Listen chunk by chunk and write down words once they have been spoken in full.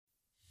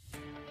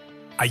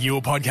Are you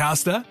a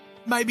podcaster?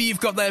 Maybe you've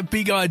got that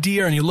big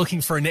idea and you're looking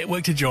for a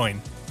network to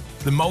join.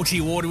 The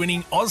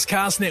multi-award-winning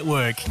Ozcast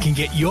Network can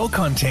get your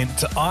content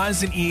to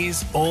eyes and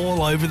ears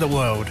all over the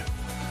world.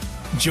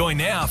 Join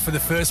now for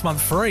the first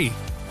month free,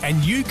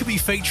 and you could be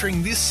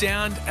featuring this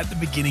sound at the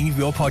beginning of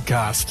your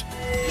podcast.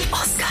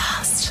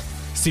 Ozcast.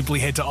 Simply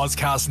head to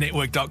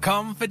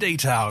ozcastnetwork.com for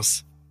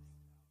details.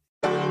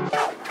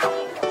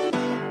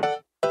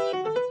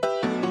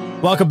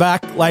 Welcome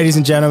back, ladies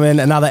and gentlemen.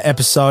 Another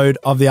episode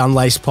of the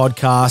Unlaced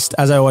podcast.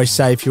 As I always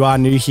say, if you are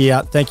new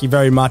here, thank you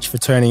very much for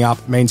turning up.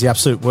 It means the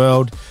absolute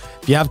world.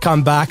 If you have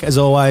come back, as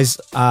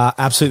always,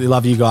 absolutely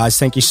love you guys.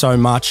 Thank you so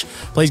much.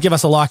 Please give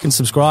us a like and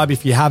subscribe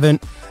if you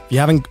haven't. If you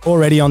haven't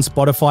already on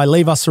Spotify,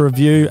 leave us a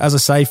review. As I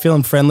say,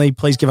 feeling friendly.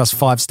 Please give us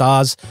 5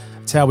 stars.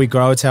 It's how we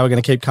grow. It's how we're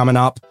going to keep coming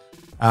up.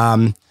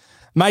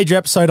 Major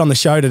episode on the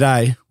show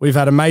today. We've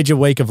had a major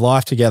week of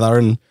life together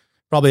and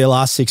probably the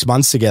last 6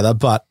 months together,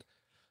 but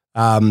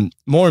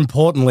more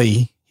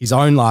importantly, his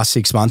own last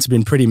 6 months have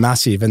been pretty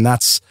massive, and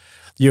that's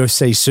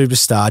UFC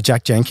superstar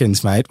Jack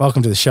Jenkins, mate.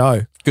 Welcome to the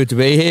show. Good to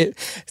be here.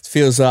 It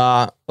feels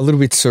a little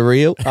bit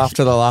surreal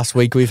after the last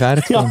week we've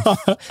had.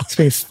 It's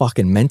been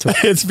fucking mental.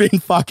 It's been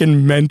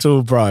fucking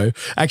mental, bro.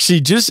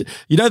 Actually, just,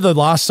 the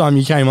last time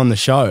you came on the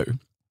show,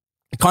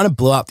 it kind of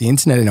blew up the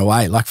internet in a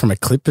way, like from a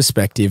clip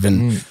perspective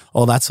and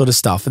all that sort of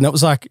stuff. And that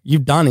was like,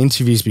 you've done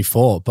interviews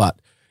before, but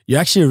you're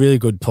actually a really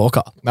good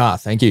talker.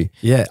 Thank you.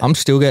 Yeah. I'm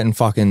still getting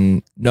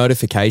fucking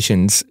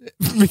notifications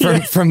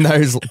from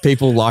those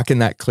people liking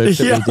that clip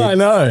that we did. I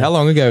know. How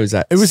long ago was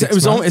that?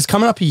 It's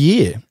coming up a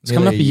year. It's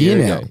coming up a year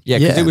now. Ago. Yeah,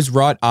 because it was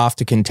right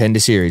after Contender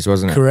Series,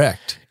 wasn't it?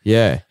 Correct.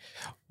 Yeah.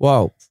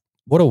 Wow.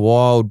 What a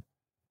wild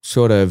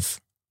sort of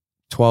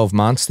 12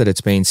 months that it's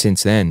been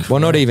since then. Correct.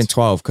 Well, not even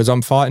 12, because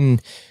I'm fighting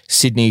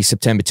Sydney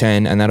September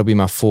 10, and that'll be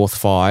my 4th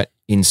fight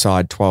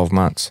inside 12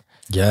 months.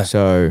 Yeah.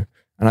 So...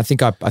 And I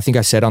think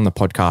I said on the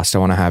podcast I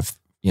want to have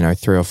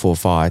 3 or 4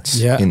 fights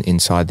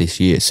inside this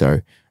year. So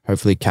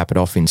hopefully cap it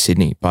off in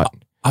Sydney. But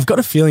I've got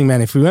a feeling,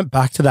 man, if we went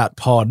back to that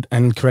pod,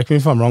 and correct me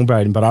if I'm wrong,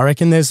 Braden, but I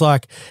reckon there's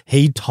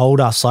he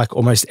told us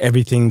almost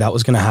everything that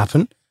was going to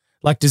happen.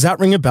 Does that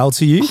ring a bell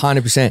to you?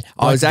 100%.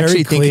 I was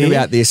actually thinking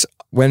about this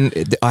when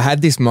I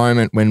had this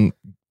moment when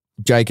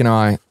Jake and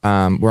I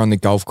were on the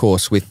golf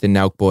course with the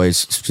Nelk boys,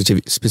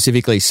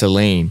 specifically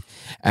Salim,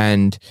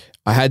 and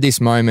I had this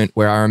moment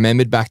where I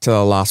remembered back to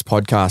the last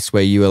podcast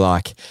where you were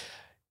like,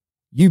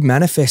 you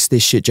manifest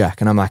this shit,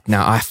 Jack. And I'm like, no,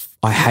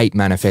 I hate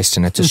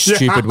manifesting. It's a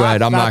stupid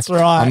word. I'm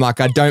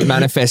like, I don't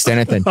manifest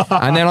anything.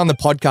 And then on the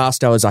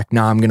podcast, I was like,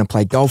 no, I'm going to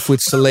play golf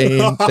with Salim,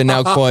 the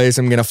Nelk boys.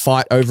 I'm going to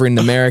fight over in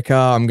America.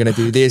 I'm going to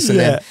do this.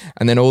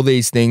 And then all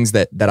these things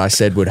that I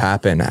said would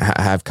happen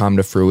have come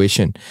to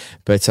fruition.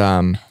 But,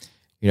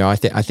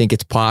 I think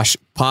it's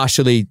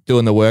partially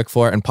doing the work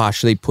for it and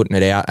partially putting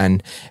it out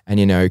and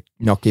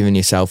not giving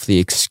yourself the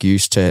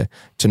excuse to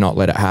not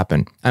let it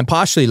happen. And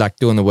partially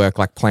doing the work,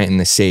 planting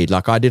the seed.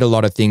 I did a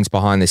lot of things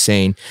behind the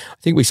scene.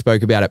 I think we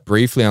spoke about it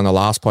briefly on the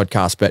last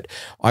podcast, but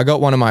I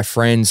got one of my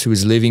friends who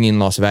was living in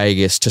Las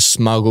Vegas to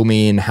smuggle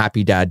me and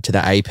Happy Dad to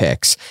the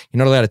Apex.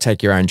 You're not allowed to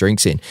take your own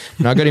drinks in.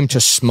 And I got him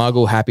to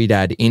smuggle Happy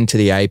Dad into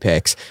the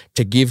Apex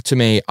to give to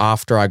me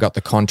after I got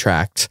the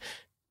contract,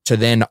 to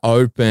then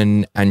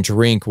open and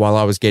drink while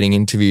I was getting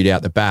interviewed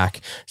out the back,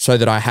 so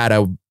that I had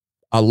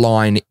a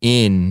line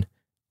in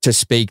to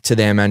speak to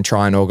them and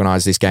try and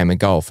organize this game of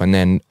golf. And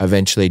then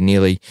eventually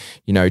nearly,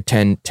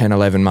 10,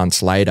 11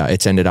 months later,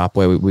 it's ended up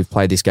where we've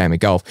played this game of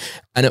golf.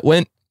 And it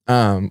went,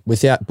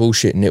 without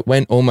bullshitting, it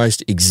went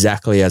almost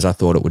exactly as I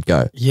thought it would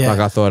go. Yeah.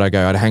 I thought I'd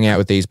hang out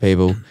with these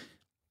people.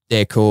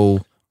 They're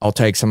cool. I'll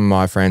take some of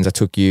my friends. I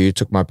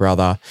took my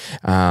brother,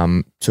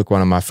 took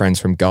one of my friends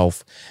from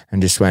golf,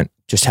 and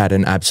just had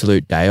an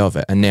absolute day of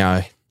it. And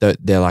now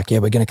they're like, yeah,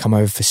 we're going to come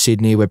over for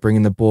Sydney. We're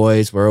bringing the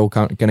boys. We're all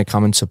going to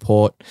come and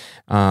support.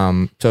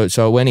 So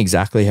it went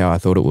exactly how I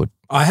thought it would.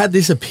 I had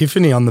this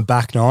epiphany on the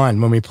back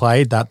nine when we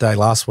played that day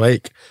last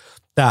week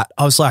that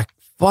I was like,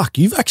 fuck,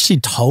 you've actually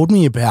told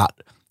me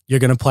about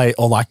you're going to play,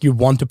 or you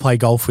want to play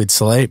golf with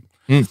Salim.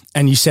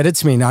 And you said it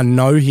to me, and I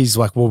know he's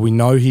we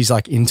know he's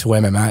into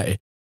MMA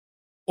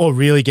or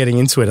really getting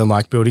into it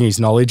and building his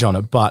knowledge on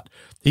it, but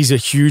he's a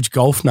huge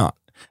golf nut.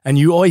 And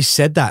you always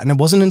said that. And it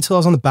wasn't until I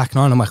was on the back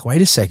nine, I'm like,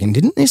 wait a second,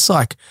 didn't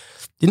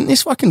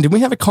we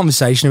have a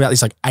conversation about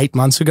this 8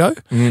 months ago?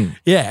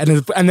 Yeah.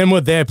 And then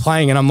we're there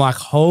playing and I'm like,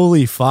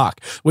 holy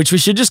fuck, which we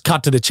should just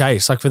cut to the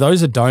chase. For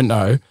those that don't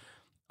know,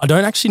 I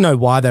don't actually know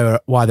why they're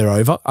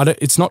over.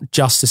 It's not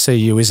just to see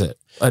you, is it?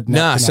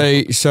 No.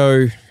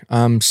 So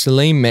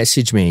Salim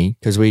messaged me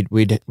because we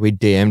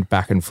DM'd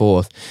back and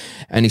forth,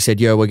 and he said,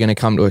 yo, we're going to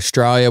come to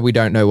Australia. We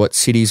don't know what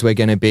cities we're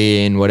going to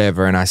be in,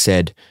 whatever. And I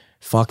said,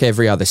 fuck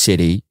every other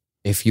city.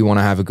 If you want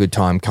to have a good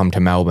time, come to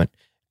Melbourne.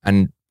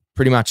 And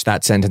pretty much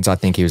that sentence, I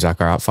think he was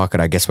like, all right, fuck it,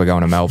 I guess we're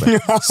going to Melbourne.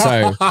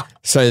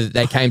 So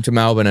they came to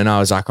Melbourne, and I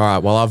was like, all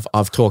right, well,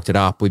 I've talked it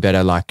up. We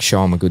better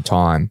show them a good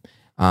time.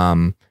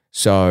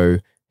 So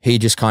he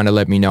just kind of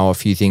let me know a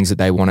few things that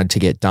they wanted to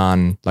get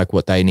done, like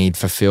what they need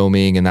for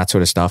filming and that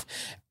sort of stuff.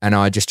 And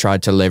I just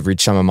tried to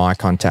leverage some of my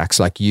contacts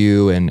like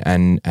you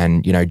and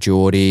you know,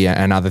 Geordie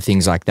and other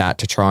things like that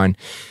to try and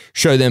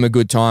show them a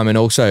good time and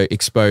also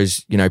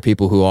expose, you know,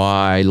 people who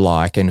I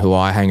like and who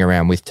I hang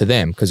around with to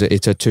them, because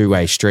it's a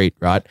two-way street,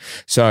 right?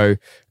 So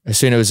as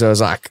soon as I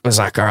was like,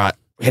 all right,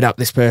 hit up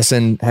this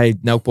person. Hey,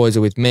 Nelk Boys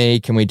are with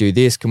me. Can we do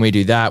this? Can we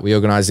do that? We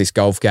organised this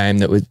golf game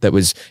that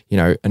was, you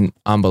know, an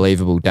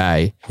unbelievable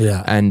day.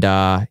 Yeah. And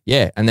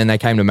and then they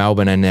came to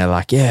Melbourne and they're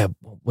like, yeah,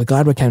 we're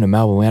glad we came to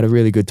Melbourne. We had a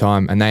really good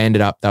time. And they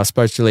were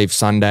supposed to leave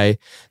Sunday.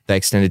 They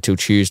extended till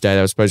Tuesday.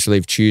 They were supposed to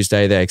leave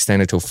Tuesday. They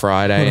extended till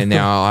Friday. And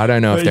now I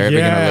don't know if they're ever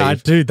going to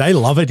leave. Dude, they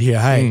love it here.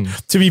 Hey,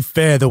 to be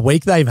fair, the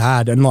week they've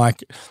had, and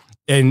like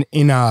in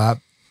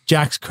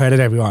Jack's credit,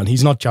 everyone,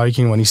 he's not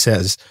joking when he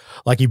says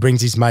like he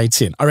brings his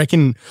mates in. I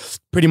reckon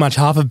pretty much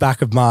half of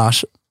Back of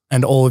Marsh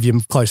and all of your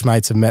close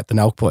mates have met the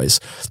Nelk Boys,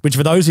 which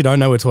for those who don't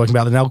know, we're talking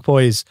about the Nelk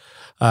Boys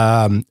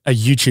are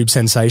YouTube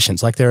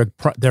sensations. Like they're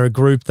a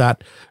group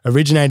that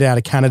originated out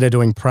of Canada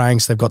doing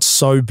pranks. They've got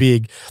so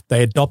big,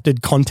 they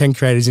adopted content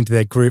creators into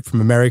their group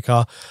from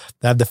America.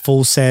 They have the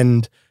Full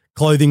Send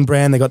clothing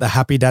brand. They got the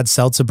Happy Dad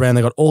Seltzer brand.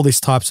 They got all these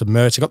types of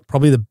merch. They got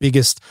probably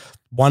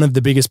one of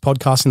the biggest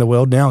podcasts in the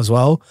world now as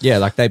well. Yeah,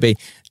 like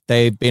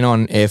they've been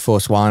on Air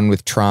Force One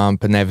with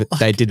Trump, and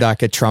they did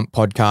like a Trump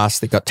podcast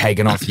that got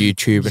taken off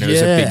YouTube, and it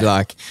was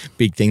a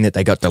big thing that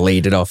they got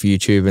deleted off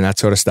YouTube and that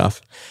sort of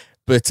stuff.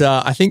 But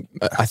I think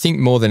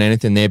more than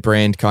anything, their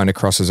brand kind of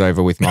crosses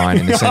over with mine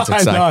in the sense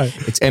it's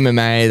like it's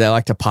MMA. They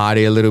like to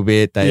party a little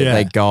bit.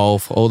 They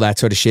golf, all that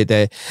sort of shit.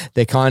 They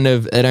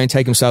don't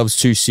take themselves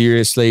too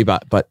seriously,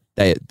 but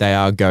they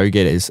are go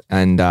getters,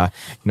 and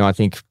you know, I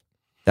think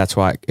that's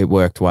why it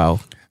worked well.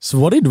 So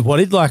what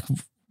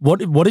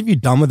have you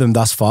done with them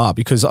thus far?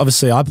 Because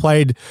obviously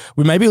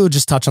maybe we'll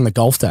just touch on the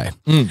golf day.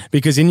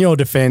 Because in your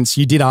defense,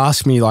 you did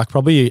ask me like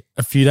probably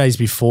a few days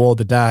before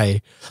the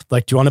day,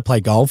 like, do you want to play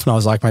golf? And I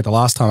was like, mate, the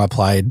last time I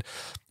played,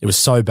 it was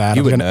so bad.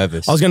 You were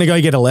nervous. I was going to go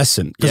get a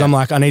lesson because I'm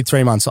like, I need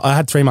 3 months. I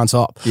had 3 months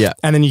off. Yeah.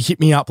 And then you hit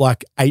me up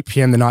like 8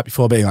 p.m. the night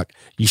before being like,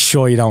 you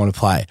sure you don't want to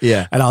play?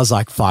 Yeah. And I was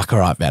like, fuck, all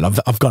right, man.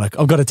 I've got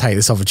to take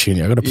this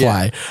opportunity. I've got to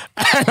play.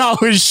 And I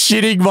was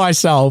shitting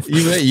myself.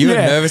 You were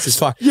nervous as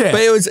fuck. Yeah.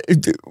 But it was,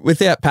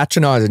 without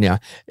patronising you,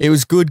 it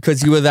was good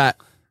because you were that,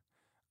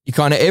 you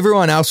kind of,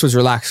 everyone else was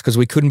relaxed because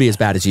we couldn't be as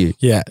bad as you.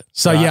 Yeah.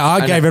 So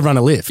I gave everyone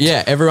a lift.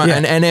 Yeah, everyone.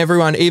 Yeah. And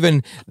everyone,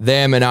 even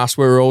them and us,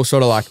 we were all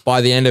sort of like, by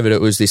the end of it,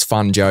 it was this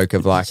fun joke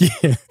of like,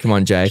 come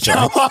on, Jake.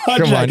 Come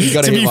on, you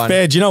got to be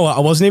fair, do you know what? I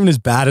wasn't even as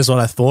bad as what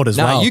I thought as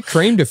well. No, you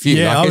creamed a few.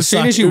 Yeah, like, as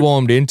soon as you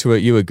warmed into it,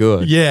 you were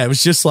good. Yeah, it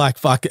was just like,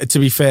 fuck, to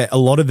be fair, a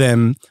lot of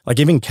them, like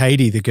even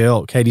Katie, the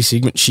girl, Katie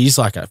Sigmund, she's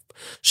like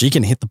she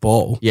can hit the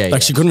ball. Yeah.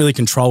 Like she couldn't really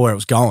control where it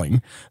was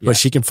going, but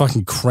she can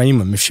fucking cream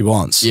them if she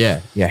wants.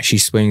 Yeah. Yeah. She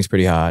swings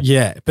pretty hard.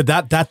 Yeah. But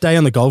that day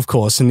on the golf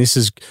course, and this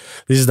is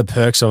the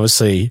perks,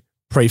 obviously,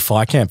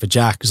 pre-fight camp for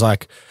Jack, is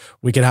like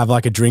we could have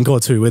like a drink or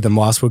two with them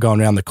whilst we're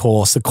going around the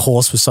course. The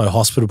course was so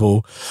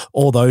hospitable.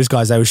 All those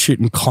guys, they were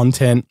shooting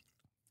content.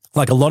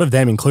 Like a lot of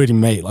them,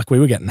 including me, like we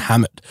were getting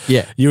hammered.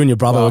 Yeah. You and your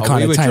brother were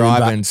kind of tame.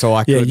 Driving, so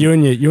I could. Yeah, you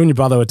and your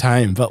brother were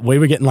tame, but we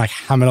were getting like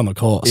hammered on the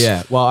course.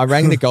 Yeah. Well, I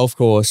rang the golf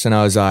course and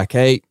I was like,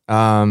 hey,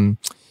 do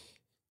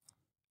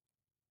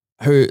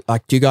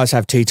you guys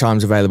have tee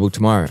times available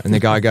tomorrow? And the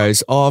guy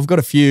goes, oh, I've got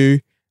a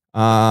few.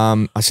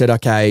 I said,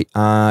 okay,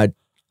 I'm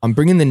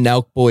bringing the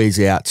Nelk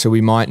Boys out, so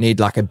we might need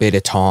like a bit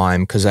of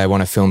time because they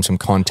want to film some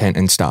content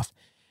and stuff.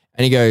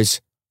 And he goes,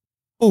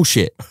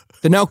 bullshit.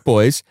 The Nelk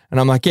Boys. And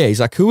I'm like, yeah.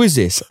 He's like, who is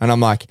this? And I'm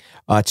like,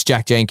 it's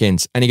Jack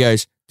Jenkins. And he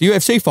goes, the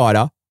UFC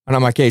fighter? And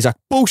I'm like, yeah. He's like,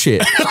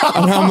 bullshit.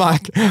 And I'm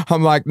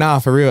like, nah,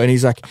 for real. And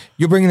he's like,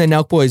 you're bringing the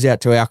Nelk Boys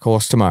out to our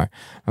course tomorrow?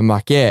 I'm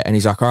like, yeah. And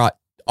he's like, all right,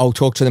 I'll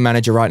talk to the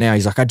manager right now.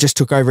 He's like, I just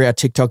took over our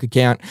TikTok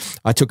account.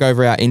 I took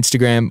over our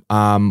Instagram.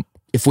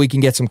 If we can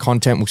get some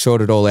content, we'll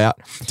sort it all out.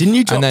 Didn't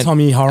you drop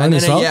Tommy Horan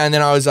as well? Yeah, and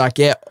then I was like,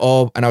 yeah,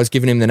 and I was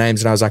giving him the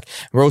names, and I was like,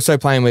 we're also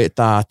playing with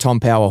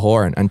Tom Power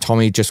Horan, and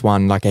Tommy just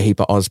won like a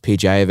heap of Oz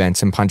PGA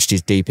events and punched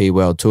his DP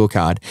World Tour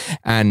card,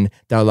 and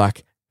they were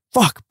like,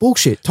 fuck,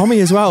 bullshit, Tommy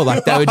as well.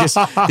 Like they were just,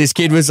 this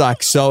kid was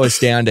like so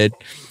astounded.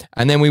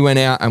 And then we went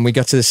out and we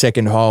got to the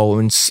second hole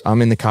and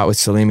I'm in the cart with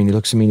Salim and he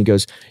looks at me and he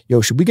goes,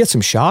 yo, should we get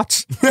some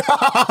shots?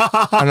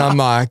 And I'm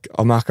like,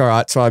 all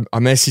right. So I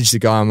messaged the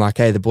guy. I'm like,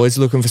 hey, the boys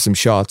are looking for some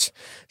shots.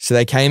 So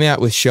they came out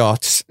with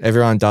shots.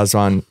 Everyone does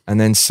one. And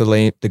then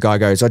Salim, the guy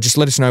goes, just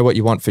let us know what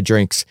you want for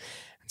drinks.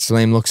 And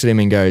Salim looks at him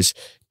and goes,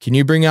 can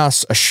you bring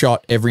us a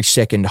shot every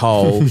second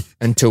hole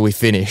until we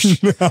finish?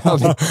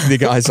 The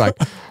guy's like,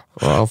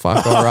 well,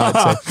 fuck, all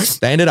right. So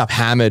they ended up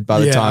hammered by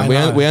the time.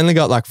 We only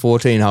got like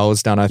 14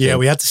 holes done, I think. Yeah,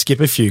 we had to skip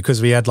a few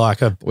because we had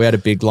a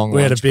big long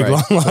lunch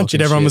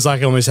and everyone was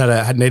like almost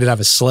had needed to have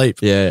a sleep.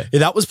 Yeah.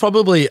 That was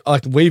probably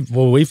like we've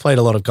played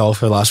a lot of golf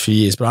for the last few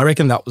years, but I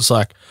reckon that was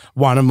like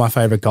one of my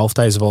favorite golf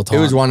days of all time.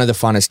 It was one of the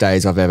funnest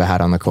days I've ever had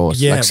on the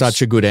course. Yeah, like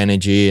such a good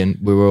energy and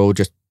we were all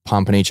just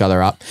pumping each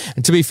other up.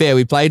 And to be fair,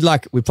 we played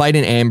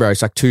in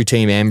Ambrose, like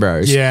 2-team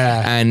Ambrose.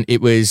 Yeah. And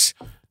it was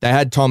they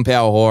had Tom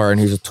Power-Horan,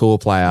 who's a tour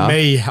player.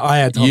 I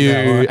had Tom you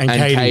Power and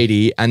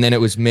Katie. And then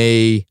it was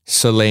me,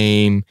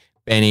 Salim,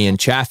 Benny, and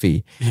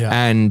Chaffee. Yeah.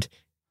 And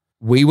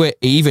we were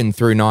even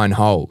through 9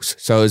 holes.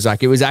 So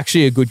it was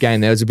actually a good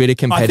game. There was a bit of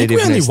competitiveness. I think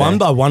we only won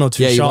by 1 or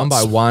 2 shots. Yeah, you won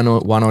by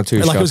one or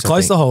two shots. It was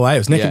close the whole way.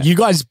 It was You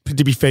guys,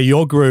 to be fair,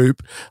 your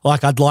group,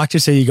 I'd like to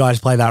see you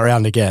guys play that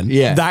round again.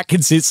 Yeah. That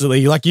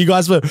consistently. You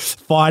guys were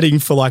fighting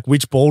for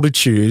which ball to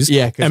choose.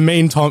 Yeah. And me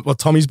and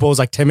Tommy's ball was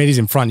 10 meters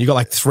in front. You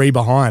got 3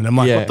 behind. I'm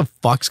what the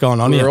fuck's going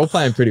on here? We were all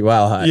playing pretty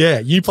well, hey? Yeah,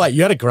 you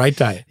had a great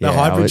day. The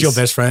hybrid's your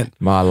best friend.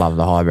 I love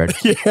the hybrid.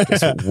 Yeah.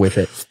 Just whip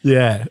it.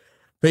 Yeah.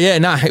 But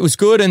yeah, it was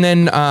good. And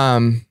then,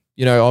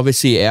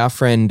 obviously our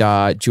friend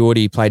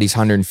Geordie played his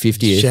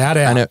 150th. Shout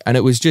out. And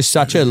it was just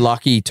such a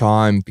lucky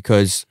time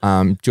because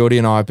Geordie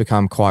and I have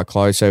become quite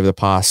close over the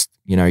past,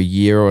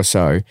 year or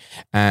so.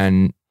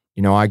 And,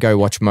 I go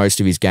watch most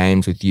of his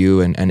games with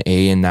you and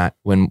Ian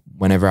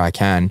whenever I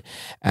can.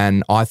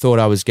 And I thought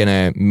I was going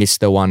to miss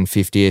the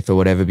 150th or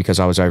whatever because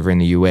I was over in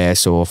the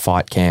US or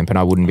fight camp and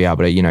I wouldn't be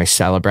able to,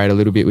 celebrate a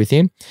little bit with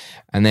him.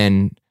 And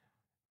then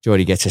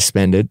Geordie gets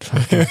suspended.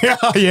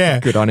 Oh, yeah.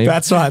 Good on him.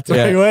 That's right.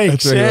 3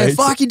 weeks. 3 weeks.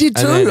 Fuck, he did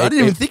too. I didn't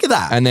even think of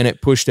that. And then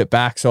it pushed it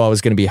back, so I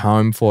was going to be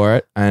home for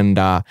it. And,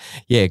 got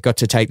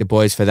to take the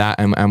boys for that.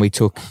 And we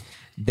took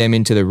them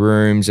into the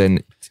rooms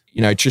and,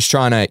 just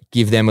trying to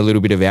give them a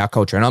little bit of our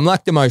culture. And I'm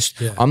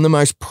I'm the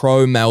most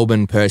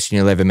pro-Melbourne person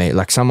you'll ever meet.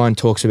 Someone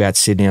talks about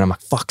Sydney and I'm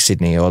like, fuck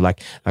Sydney. Or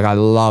I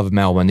love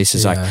Melbourne. This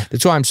is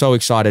that's why I'm so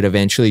excited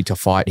eventually to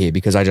fight here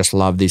because I just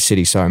love this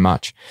city so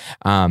much.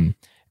 And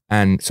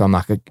so I'm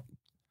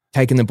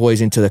taking the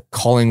boys into the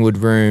Collingwood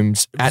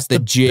rooms at the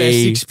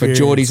G for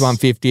Geordie's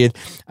 150th.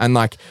 And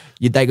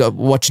they got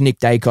watch Nick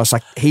Dacos.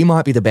 He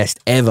might be the best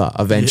ever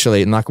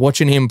eventually. And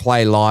watching him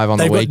play live on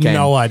the weekend. They had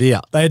no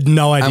idea. They had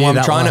no idea. And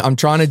I'm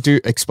trying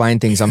to explain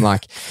things. I'm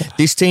like,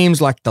 this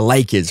team's like the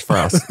Lakers for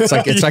us. It's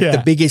like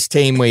the biggest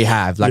team we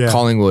have,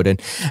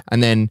 Collingwood.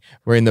 And then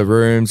we're in the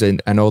rooms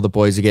and all the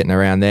boys are getting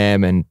around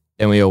them and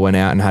then we all went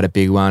out and had a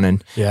big one,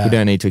 and we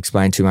don't need to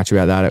explain too much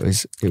about that. It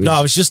was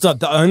just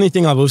the only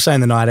thing I will say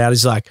in the night out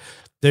is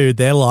dude,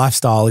 their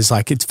lifestyle is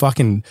it's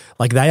fucking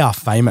they are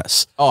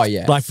famous. Oh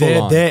yeah,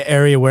 their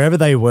area wherever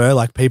they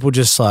were, people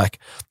just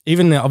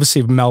even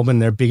obviously Melbourne,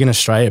 they're big in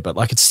Australia, but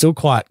it's still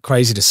quite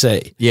crazy to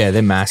see. Yeah,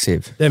 they're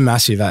massive. They're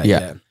massive,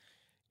 eh?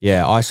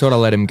 Yeah. I sort of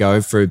let them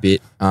go for a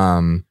bit.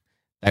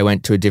 They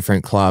went to a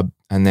different club,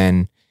 and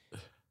then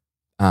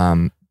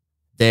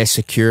their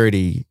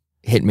security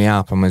hit me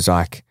up and was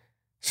like,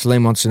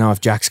 Salim wants to know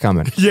if Jack's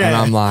coming. Yeah. And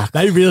I'm like,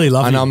 they really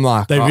love you. And I'm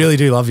like, they really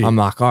do love you. I'm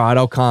like, all right,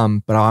 I'll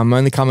come, but I'm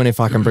only coming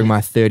if I can bring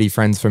my 30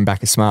 friends from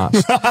back of Smash.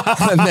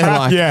 And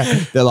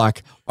they're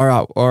like, all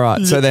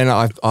right. So then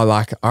I all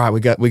right, we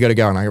got to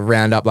go. And I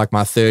round up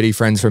my 30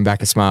 friends from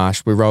back of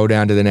Smash. We roll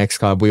down to the next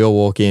club. We all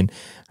walk in.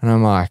 And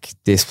I'm like,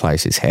 this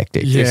place is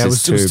hectic. Yeah,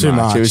 this is too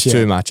much. It was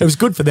too much. It was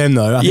good for them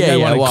though. I think they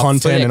wanted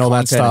content and all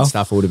that stuff.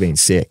 Stuff would have been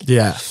sick.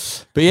 Yeah.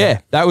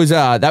 But that was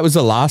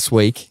the last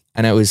week.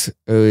 And it was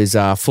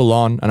full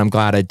on, and I'm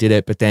glad I did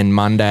it. But then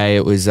Monday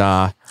it was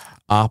up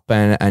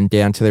and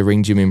down to the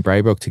ring gym in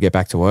Braybrook to get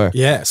back to work.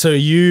 Yeah. So are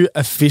you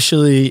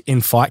officially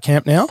in fight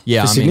camp now?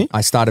 Yeah, Sydney?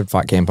 I started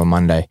fight camp on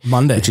Monday,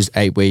 which is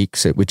 8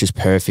 weeks, which is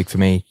perfect for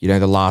me.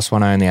 The last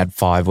one I only had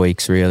 5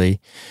 weeks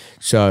really,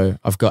 so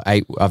I've got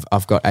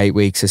 8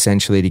 weeks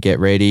essentially to get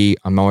ready.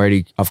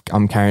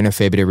 I'm carrying a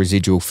fair bit of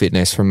residual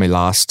fitness from my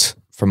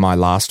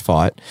last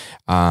fight,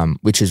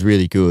 which is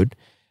really good,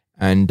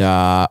 and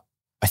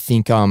I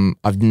think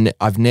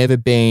I've never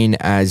been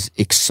as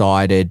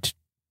excited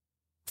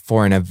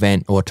for an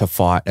event or to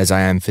fight as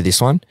I am for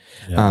this one.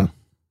 Yeah.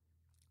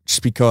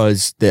 Just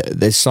because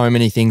there's so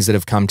many things that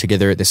have come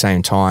together at the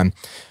same time.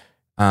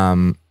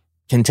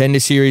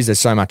 Contender Series, there's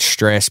so much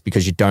stress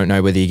because you don't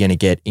know whether you're going to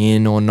get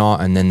in or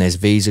not, and then there's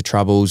visa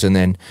troubles, and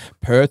then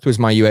Perth was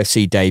my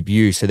UFC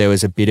debut, so there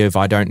was a bit of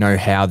I don't know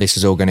how this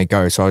is all going to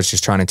go, so I was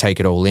just trying to take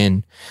it all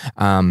in.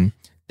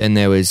 Then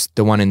there was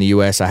the one in the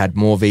US. I had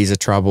more visa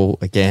trouble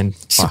again.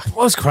 It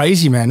was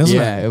crazy, man, isn't it?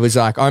 Yeah, it was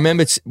I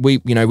remember we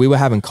were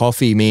having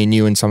coffee, me and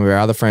you and some of our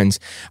other friends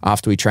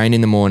after we trained in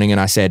the morning, and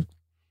I said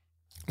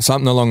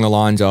something along the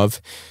lines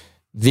of,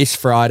 this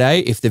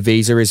Friday, if the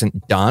visa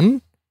isn't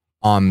done,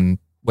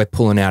 we're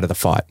pulling out of the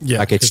fight.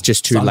 Yeah, it's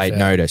just too late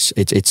notice.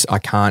 It's I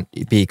can't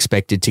be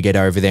expected to get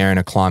over there and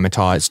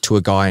acclimatise to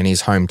a guy in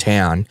his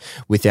hometown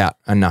without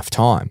enough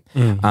time.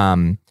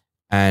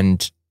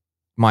 And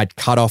my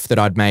cutoff that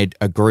I'd made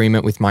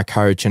agreement with my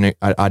coach, and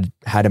I'd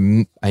had a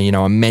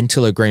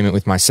mental agreement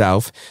with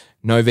myself.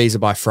 No visa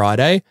by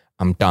Friday,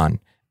 I'm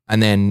done.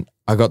 And then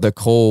I got the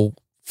call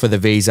for the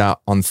visa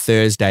on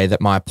Thursday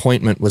that my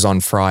appointment was on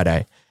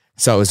Friday.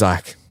 So it was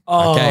like,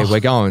 okay, we're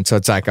going. So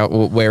it's like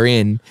we're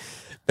in.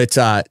 But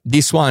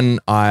this one,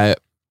 I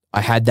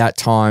had that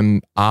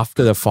time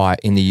after the fight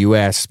in the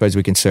US. I suppose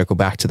we can circle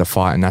back to the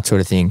fight and that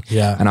sort of thing.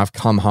 Yeah. And I've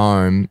come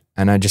home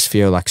I just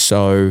feel like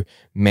so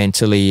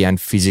mentally and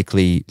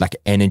physically like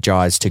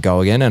energized to go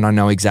again. And I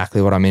know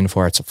exactly what I'm in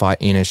for. It's a fight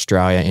in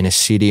Australia, in a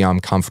city I'm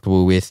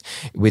comfortable with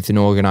an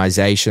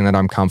organization that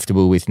I'm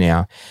comfortable with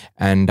now.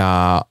 And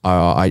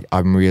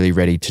I'm really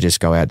ready to just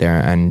go out there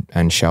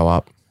and show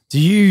up. Do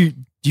you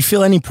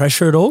feel any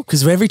pressure at all?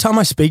 Because every time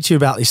I speak to you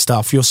about this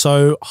stuff, you're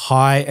so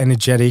high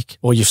energetic,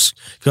 or you've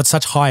got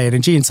such high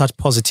energy and such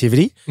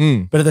positivity.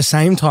 But at the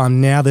same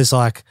time, now there's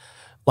like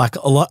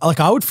a lot, like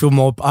I would feel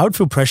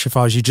pressure if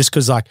I was you, just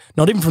because like,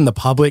 not even from the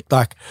public,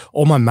 like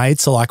all my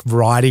mates are like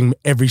riding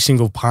every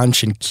single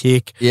punch and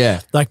kick.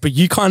 Yeah. Like, but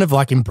you kind of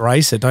like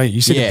embrace it, don't you?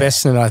 You see the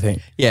best in it, I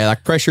think. Yeah.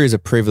 Like pressure is a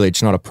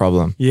privilege, not a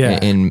problem. Yeah.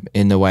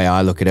 In the way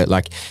I look at it,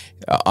 like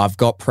I've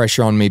got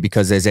pressure on me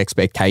because there's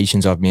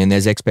expectations of me, and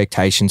there's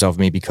expectations of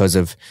me because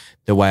of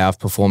the way I've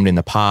performed in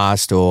the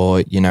past,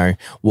 or, you know,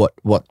 what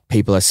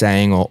people are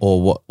saying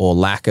or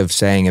lack of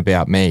saying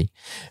about me.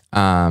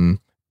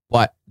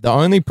 But the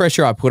only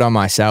pressure I put on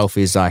myself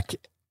is like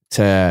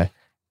to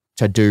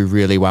do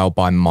really well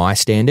by my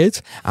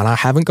standards. And I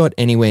haven't got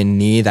anywhere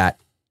near that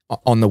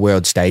on the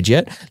world stage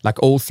yet.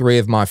 Like all 3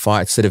 of my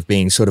fights that have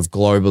been sort of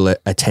global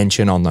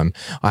attention on them,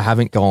 I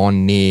haven't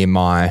gone near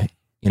my,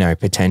 you know,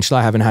 potential.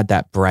 I haven't had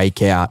that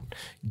breakout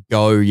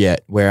go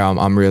yet where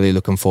I'm really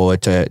looking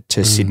forward to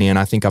Sydney. And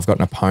I think I've got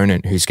an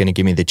opponent who's going to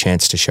give me the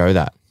chance to show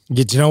that.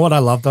 Yeah, do you know what I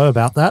love though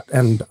about that?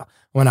 And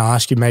when I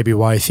ask you maybe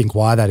why you think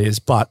why that is,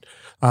 but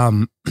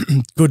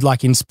good,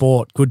 like in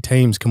sport, good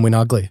teams can win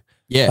ugly.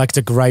 Yeah. Like it's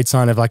a great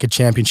sign of like a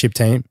championship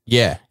team.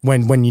 Yeah.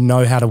 When you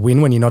know how to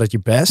win, when you're not at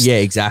your best. Yeah,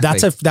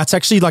 exactly. That's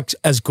actually like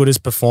as good as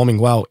performing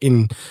well,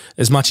 in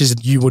as much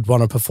as you would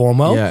want to perform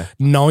well. Yeah.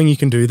 Knowing you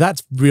can do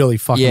that's really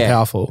fucking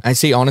powerful. And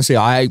see, honestly,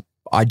 I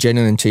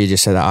genuinely, until you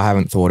just said that, I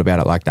haven't thought about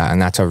it like that.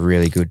 And that's a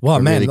really good,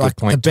 really good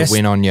point to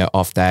win on your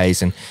off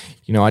days. And,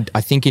 you know,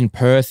 I think in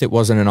Perth, it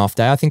wasn't an off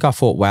day. I think I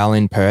fought well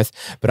in Perth,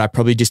 but I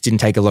probably just didn't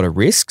take a lot of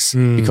risks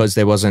because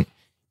there wasn't,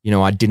 you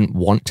know, I didn't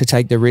want to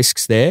take the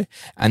risks there.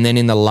 And then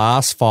in the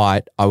last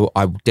fight,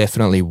 I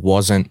definitely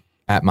wasn't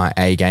at my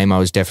A game. I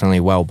was definitely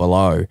well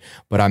below,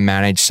 but I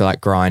managed to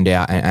like grind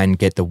out and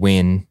get the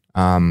win.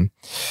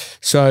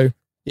 So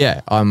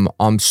yeah,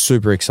 I'm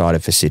super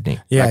excited for Sydney.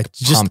 Yeah, like,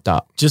 pumped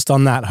up. Just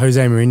on that,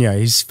 Jose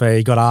Mourinho,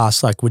 he got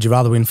asked like, would you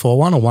rather win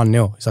 4-1 or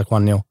 1-0? He's like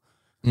 1-0.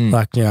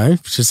 Like, you know,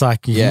 it's just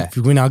like, if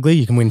you win ugly,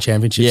 you can win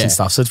championships and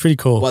stuff. So it's pretty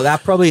cool. Well,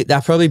 that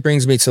probably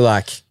brings me to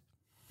like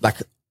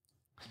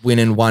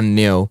winning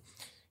 1-0.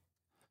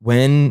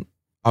 When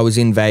I was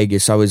in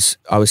Vegas, I was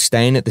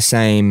staying at the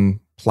same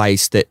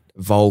place that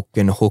Volk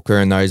and Hooker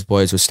and those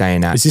boys were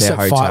staying at. Is this their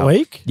at hotel. Fight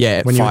Week?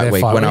 Yeah, Fight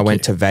Week when I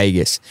went to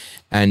Vegas.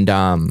 And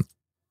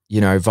you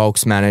know,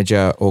 Volk's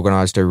manager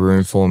organised a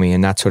room for me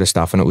and that sort of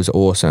stuff, and it was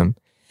awesome.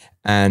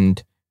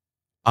 And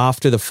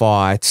after the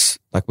fights,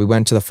 like we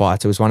went to the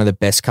fights, it was one of the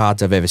best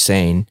cards I've ever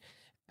seen.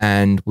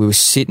 And we were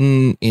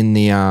sitting in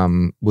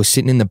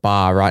the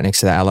bar right next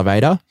to the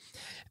elevator,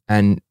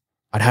 and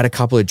I'd had a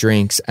couple of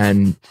drinks,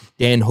 and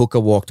Dan Hooker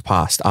walked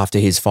past after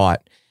his fight,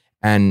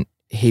 and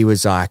he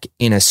was like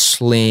in a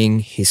sling.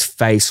 His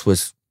face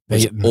was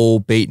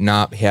all beaten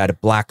up. He had a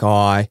black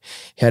eye.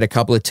 He had a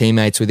couple of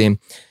teammates with him.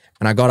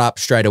 And I got up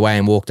straight away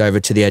and walked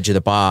over to the edge of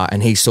the bar,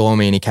 and he saw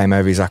me and he came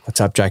over. He's like,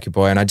 "What's up, Jakey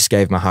boy?" And I just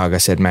gave him a hug. I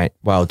said, "Mate,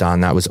 well done.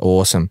 That was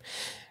awesome."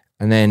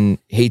 And then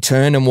he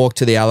turned and walked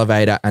to the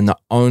elevator, and the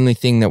only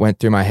thing that went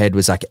through my head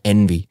was like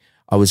envy.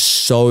 I was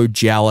so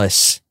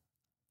jealous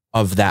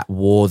of that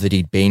war that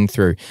he'd been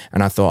through.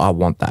 And I thought, I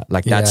want that.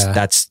 Like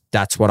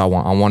that's what I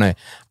want.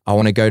 I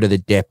want to go to the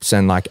depths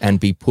and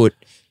be put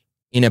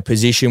in a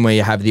position where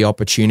you have the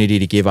opportunity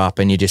to give up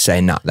and you just say,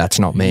 "Nah, that's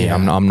not me. Yeah.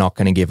 I'm not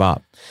going to give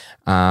up."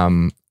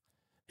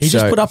 He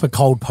just put up a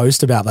cold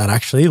post about that,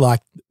 actually.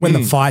 Like when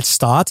the fight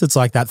starts, it's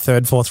like that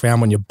 3rd, 4th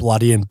round when you're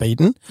bloody and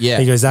beaten. Yeah.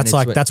 He goes, that's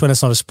when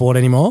it's not a sport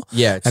anymore.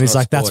 Yeah. And he's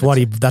like, that's what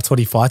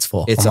he fights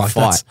for. It's a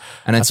fight.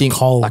 And I think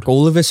cold. Like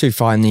all of us who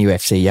fight in the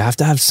UFC, you have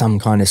to have some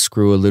kind of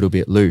screw a little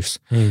bit loose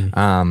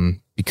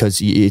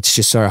because it's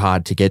just so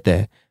hard to get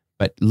there.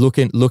 But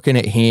looking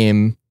at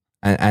him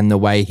and the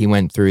way he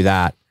went through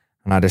that,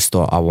 and I just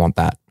thought, I want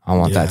that. I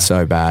want that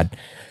so bad.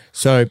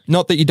 So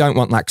not that you don't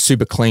want like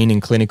super clean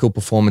and clinical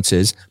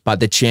performances, but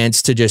the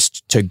chance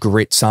to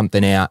grit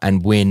something out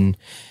and win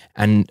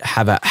and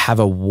have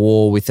a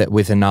war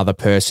with another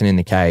person in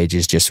the cage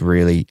is just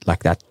really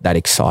like that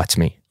excites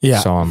me. Yeah.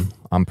 So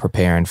I'm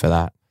preparing for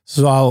that.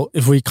 So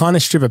if we kind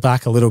of strip it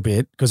back a little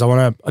bit, because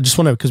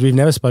because we've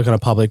never spoken on a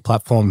public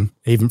platform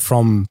even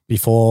from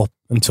before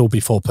until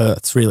before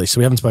Perth, really. So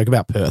we haven't spoken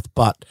about Perth,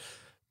 but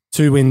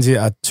 2 wins,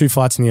 2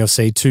 fights in the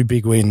UFC, 2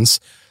 big wins.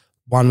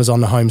 One was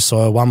on the home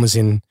soil, one was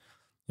in,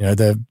 you know,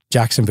 the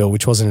Jacksonville,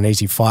 which wasn't an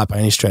easy fight by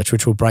any stretch,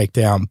 which we'll break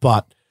down.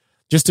 But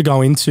just to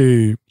go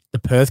into the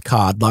Perth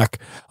card, like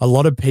a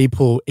lot of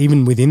people,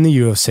 even within the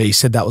UFC,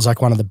 said that was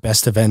like one of the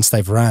best events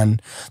they've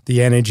ran.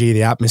 The energy,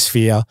 the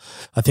atmosphere.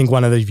 I think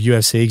one of the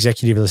UFC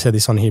executives, I said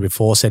this on here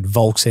before, said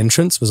Volk's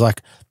entrance was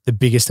like the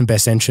biggest and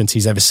best entrance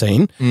he's ever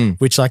seen,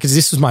 which like,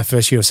 this was my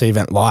first UFC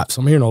event live.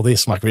 So I'm hearing all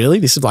this. I'm like, really?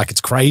 This is like,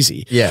 it's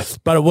crazy. Yeah.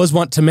 But it was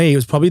to me, it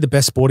was probably the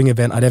best sporting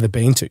event I'd ever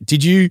been to.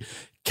 Did you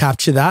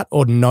capture that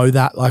or know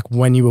that like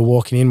when you were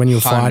walking in, when you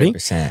were fighting?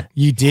 100%.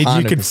 You did?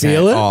 100%. You could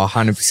feel it? Oh,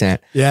 100%.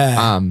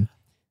 Yeah.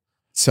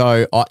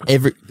 So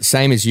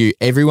same as you,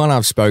 everyone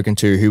I've spoken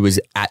to who was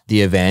at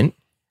the event,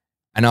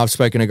 and I've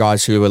spoken to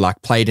guys who were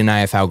like played in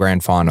AFL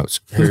grand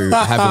finals, who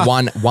have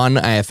won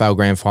AFL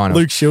grand final.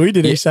 Luke Shuey,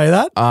 did he say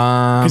that?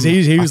 Because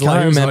he was I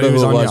can't remember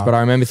who it was, you. but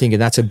I remember thinking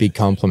that's a big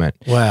compliment.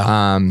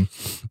 Wow.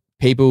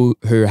 People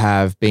who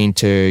have been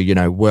to, you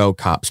know, World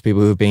Cups,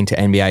 people who've been to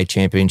NBA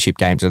championship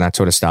games and that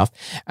sort of stuff,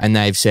 and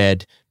they've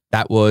said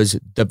that was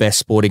the best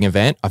sporting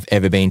event I've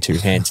ever been to,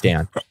 hands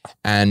down.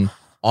 And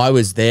I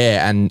was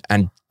there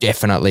and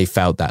definitely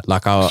felt that.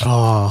 Like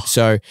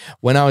So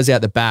when I was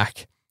out the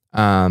back,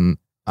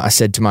 I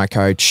said to my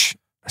coach,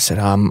 I said,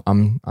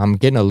 I'm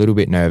getting a little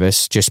bit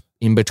nervous just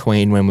in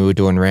between when we were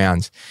doing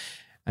rounds.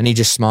 And he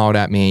just smiled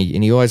at me,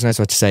 and he always knows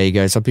what to say. He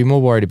goes, I'd be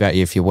more worried about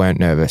you if you weren't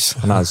nervous.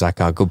 And I was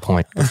like, oh, good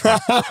point.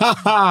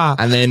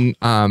 And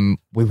then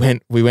we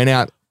went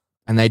out,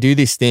 and they do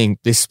this thing.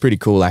 This is pretty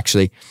cool,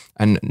 actually.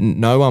 And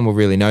no one will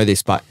really know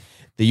this, but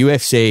the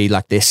UFC,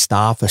 like their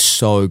staff are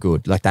so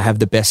good. Like they have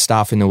the best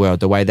staff in the world.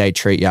 The way they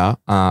treat you,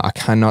 I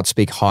cannot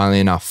speak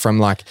highly enough. From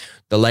like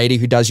the lady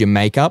who does your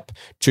makeup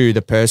to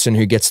the person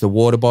who gets the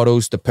water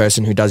bottles, the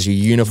person who does your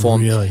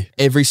uniform. Really?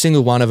 Every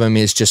single one of them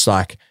is just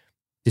like,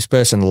 this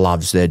person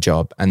loves their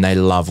job and they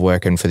love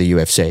working for the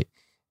UFC.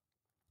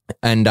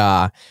 And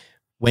I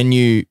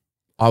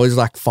was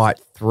like fight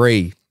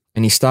 3,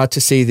 and you start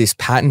to see this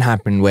pattern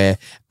happen where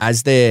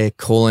as they're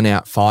calling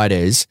out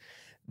fighters,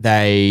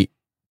 there's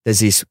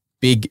this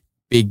big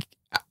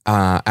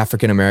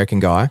African-American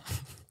guy,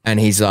 and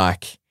he's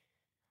like,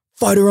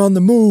 fighter on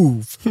the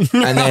move.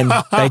 And then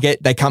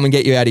they come and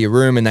get you out of your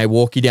room, and they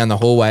walk you down the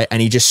hallway,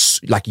 and he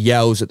just like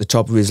yells at the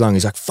top of his lung.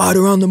 He's like,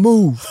 fighter on the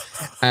move.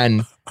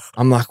 And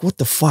I'm like, what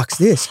the fuck's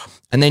this?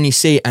 And then you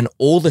see, and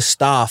all the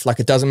staff, like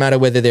it doesn't matter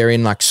whether they're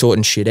in like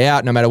sorting shit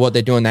out, no matter what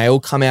they're doing, they all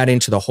come out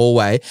into the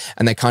hallway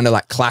and they kind of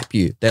like clap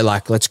you. They're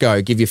like, let's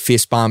go, give you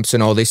fist bumps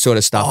and all this sort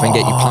of stuff and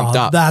get you pumped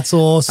up. That's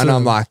awesome. And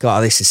I'm like,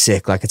 oh, this is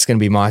sick. Like it's going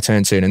to be my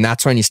turn soon. And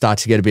that's when you start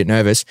to get a bit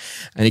nervous.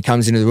 And he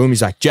comes into the room,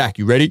 he's like, Jack,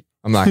 you ready?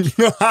 I'm like,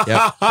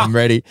 yep, I'm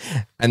ready.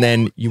 And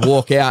then you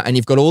walk out and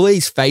you've got all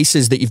these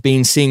faces that you've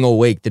been seeing all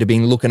week that have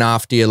been looking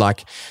after you,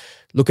 like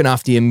looking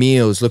after your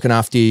meals, looking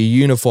after your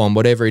uniform,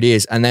 whatever it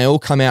is. And they all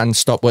come out and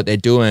stop what they're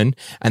doing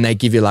and they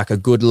give you like a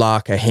good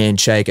luck, a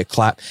handshake, a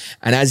clap.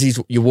 And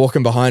as you're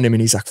walking behind him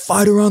and he's like,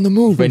 fighter on the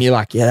move. And you're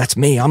like, yeah, that's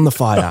me. I'm the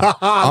fighter.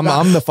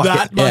 I'm the fucking,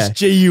 that must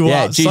G you up.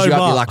 Yeah, G's so you up.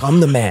 much. You're like, I'm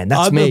the man.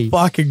 That's I'm me. the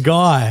fucking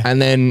guy. And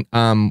then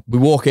we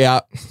walk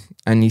out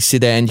and you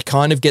sit there and you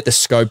kind of get the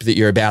scope that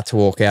you're about to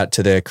walk out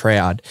to the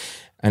crowd.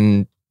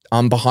 And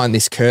I'm behind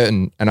this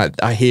curtain and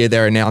I hear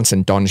they're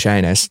announcing Don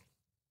Shanis.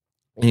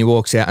 And he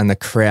walks out and the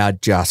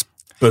crowd just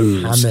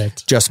boos.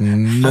 Just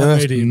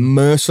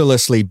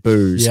mercilessly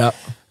boos. Yep.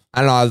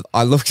 And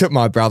I looked at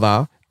my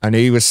brother and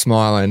he was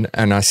smiling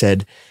and I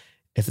said,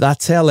 if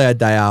that's how loud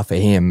they are for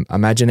him,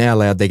 imagine how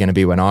loud they're going to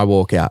be when I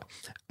walk out.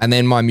 And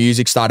then my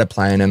music started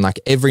playing and like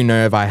every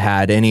nerve I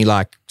had, any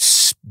like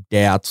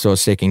doubts or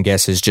second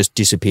guesses just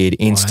disappeared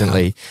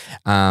instantly.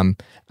 Wow.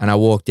 And I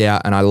walked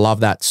out and I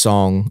love that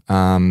song,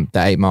 the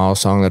 8 Mile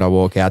song that I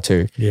walk out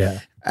to.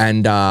 Yeah.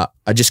 And I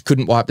just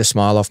couldn't wipe the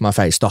smile off my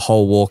face the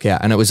whole walkout.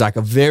 And it was like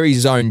a very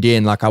zoned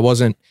in, like I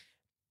wasn't,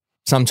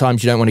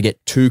 sometimes you don't want to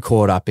get too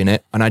caught up in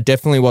it. And I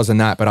definitely wasn't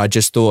that, but I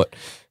just thought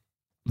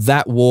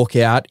that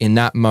walkout in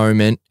that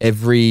moment,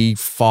 every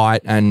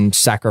fight and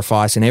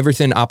sacrifice and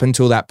everything up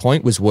until that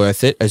point was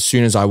worth it as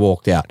soon as I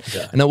walked out.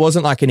 Yeah. And it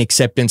wasn't like an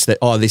acceptance that,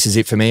 oh, this is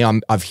it for me.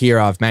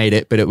 I've made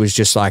it. But it was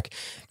just like,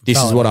 this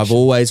is what I've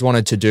always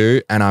wanted to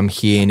do and I'm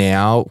here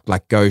now.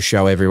 Like go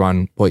show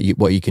everyone what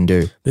you can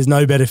do. There's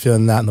no better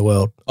feeling than that in the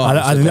world. Oh,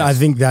 I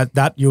think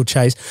that you'll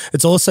chase.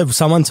 It's also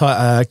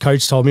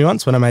coach told me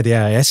once when I made the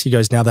AIS, he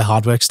goes, now the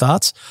hard work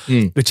starts,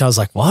 which I was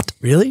like, what?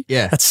 Really?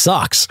 Yeah. That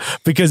sucks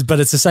but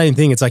it's the same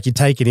thing. It's like you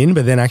take it in,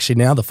 but then actually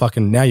now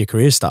now your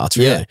career starts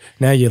really. Yeah.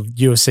 Now your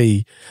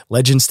UFC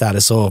legend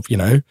status or,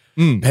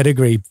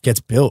 pedigree gets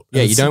built.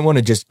 Yeah. You don't want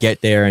to just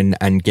get there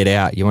and get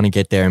out. You want to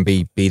get there and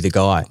be the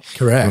guy.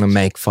 Correct. You want to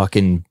make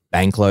fucking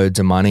bank loads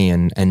of money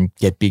and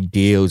get big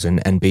deals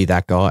and be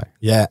that guy.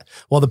 Yeah.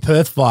 Well, the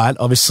Perth fight,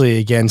 obviously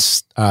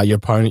against your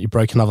opponent, you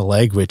broke another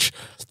leg, which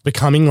is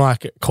becoming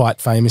like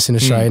quite famous in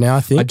Australia now,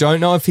 I think. I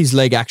don't know if his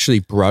leg actually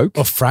broke.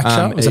 Or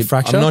fracture? Was it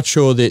fracture? I'm not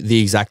sure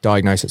the exact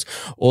diagnosis.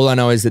 All I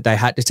know is that they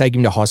had to take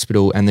him to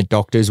hospital and the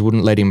doctors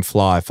wouldn't let him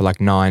fly for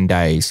like 9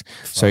 days.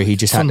 So he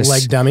just had to...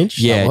 leg damage?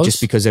 Yeah, just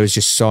because there was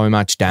just so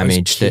much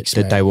damage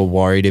that they were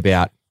worried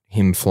about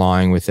him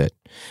flying with it.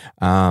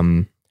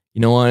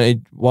 you know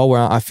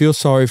what? I feel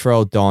sorry for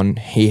old Don.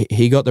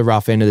 He got the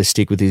rough end of the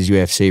stick with his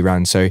UFC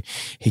run. So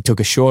he took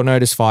a short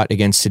notice fight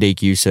against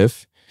Sadiq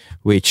Youssef,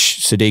 which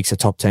Sadiq's a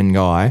top 10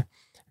 guy,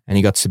 and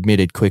he got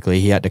submitted quickly.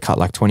 He had to cut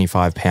like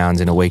 25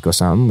 pounds in a week or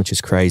something, which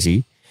is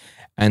crazy.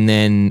 And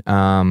then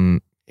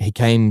he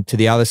came to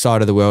the other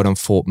side of the world and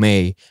fought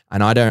me.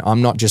 And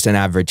I'm not just an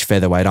average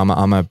featherweight. I'm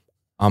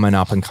an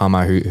up and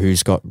comer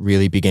who's got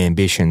really big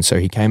ambition. So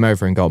he came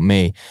over and got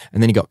me,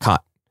 and then he got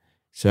cut.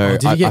 So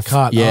did he get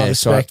cut? Yeah,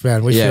 respect,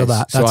 man. We feel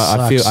that. So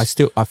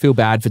I feel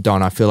bad for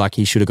Don. I feel like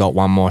he should have got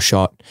one more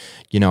shot,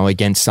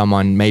 against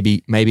someone,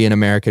 maybe an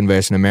American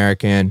versus an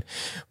American,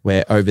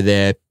 where over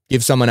there,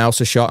 give someone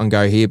else a shot and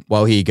go, here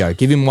you go.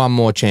 Give him one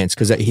more chance,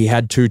 because he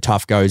had 2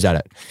 tough goes at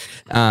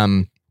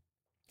it.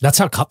 That's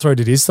how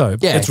cutthroat it is, though.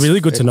 Yeah, it's really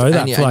good to know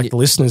that for the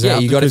listeners. Yeah,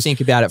 out, you got to think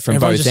about it from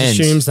both ends. Everyone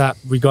just assumes that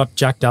we got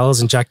Jack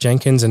Dallas and Jack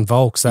Jenkins and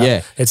Volks.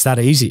 It's that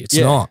easy. It's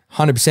not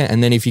 100%.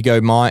 And then if you go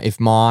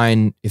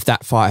if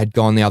that fight had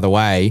gone the other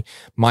way,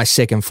 my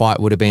second fight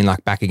would have been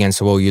like back against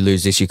the wall. You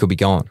lose this, you could be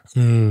gone.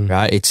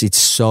 Right? It's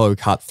so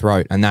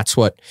cutthroat, and that's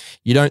what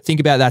you don't think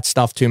about that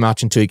stuff too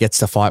much until it gets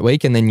to fight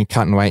week, and then you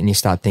cut and wait and you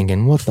start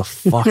thinking, what the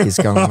fuck is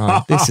going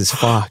on? This is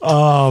fucked.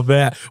 Oh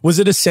man, was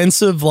it a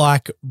sense of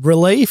like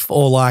relief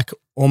or like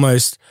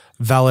almost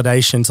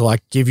validation to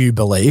like give you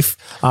belief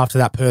after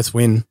that Perth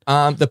win?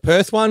 The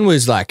Perth one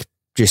was like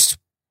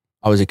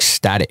I was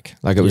ecstatic.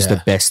 Like it was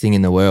the best thing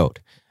in the world.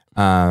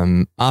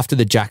 After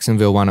the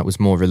Jacksonville one, it was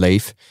more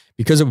relief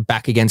because it was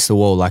back against the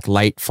wall. Like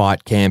late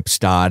fight camp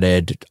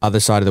started, other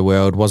side of the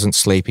world, wasn't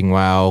sleeping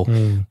well,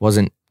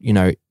 wasn't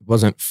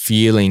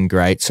feeling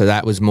great. So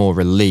that was more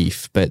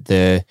relief. But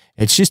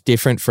it's just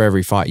different for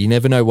every fight. You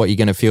never know what you're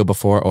going to feel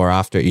before or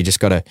after it. You just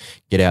got to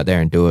get out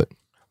there and do it.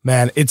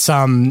 Man, it's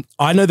I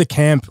know the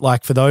camp,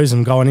 like for those,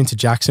 I'm going into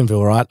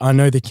Jacksonville, right? I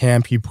know the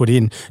camp you put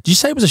in. Did you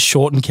say it was a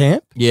shortened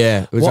camp?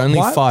 Yeah, it was only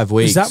 5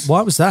 weeks.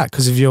 Why was that?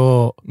 Because of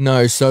your...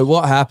 No, so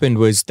what happened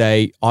was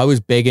I was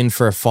begging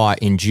for a fight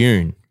in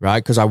June,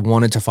 right? Because I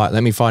wanted to fight.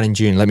 Let me fight in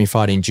June. Let me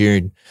fight in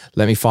June.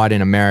 Let me fight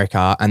in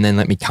America, and then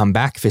let me come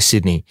back for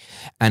Sydney.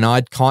 And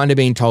I'd kind of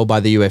been told by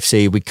the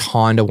UFC, we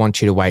kind of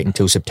want you to wait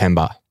until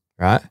September,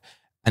 right?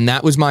 And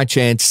that was my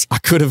chance. I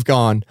could have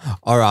gone,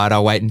 all right,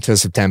 I'll wait until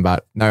September.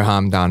 No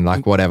harm done,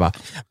 like whatever.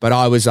 But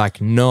I was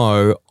like,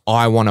 no,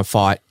 I want to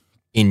fight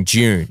in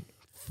June,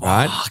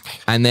 right? Fuck.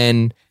 And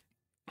then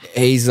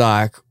he's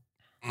like,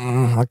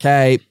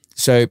 okay.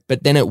 So,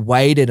 but then it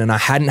waited and I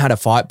hadn't had a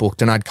fight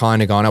booked, and I'd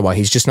kind of gone, oh, well,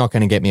 he's just not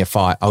going to get me a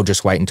fight. I'll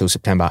just wait until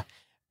September.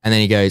 And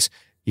then he goes,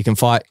 you can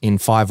fight in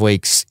 5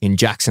 weeks in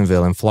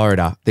Jacksonville in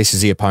Florida. This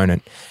is the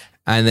opponent.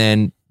 And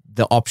then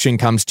the option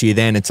comes to you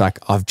then. It's like,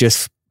 I've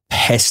just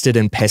pestered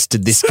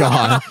this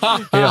guy.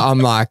 I'm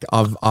like,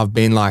 I've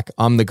been like,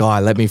 I'm the guy.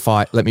 Let me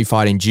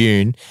fight in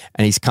June.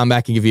 And he's come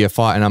back and give you a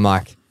fight. And I'm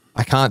like,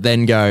 I can't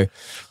then go,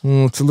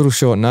 it's a little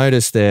short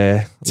notice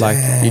there. Like,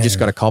 you just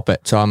got to cop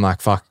it. So I'm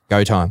like, fuck,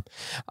 go time.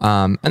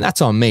 And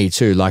that's on me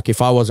too. Like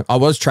if I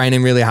was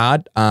training really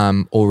hard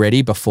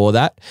already before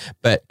that,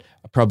 but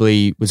I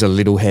probably was a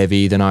little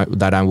heavy than I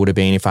would have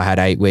been if I had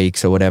 8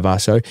 weeks or whatever.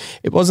 So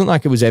it wasn't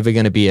like it was ever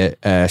going to be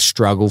a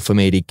struggle for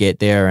me to get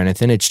there or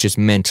anything. It's just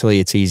mentally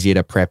it's easier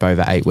to prep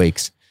over 8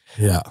 weeks.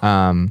 Yeah.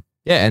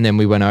 And then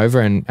we went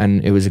over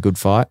and it was a good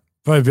fight.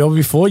 Bro,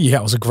 before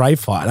it was a great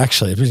fight,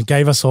 actually. It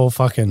gave us all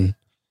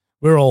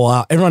we were all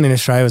up. Everyone in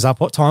Australia was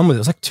up. What time was it? It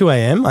was like 2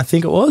 a.m, I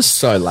think it was.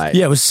 So late.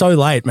 Yeah, it was so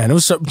late, man. It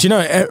was so, do you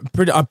know,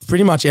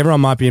 pretty much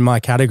everyone might be in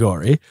my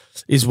category,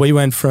 is we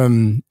went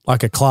from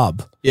like a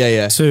club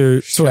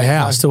to a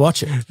house to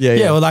watch it.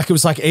 Yeah. Well, like it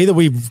was like either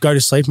we go to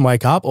sleep and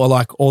wake up, or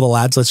like all the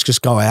lads, let's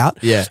just go out.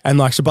 Yeah. And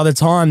like, so by the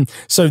time,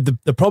 so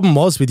the problem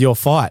was with your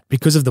fight,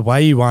 because of the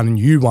way you won and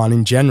you won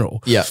in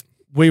general. Yeah.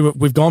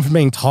 We've gone from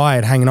being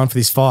tired, hanging on for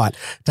this fight,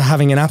 to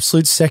having an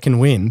absolute second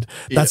wind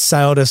that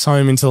sailed us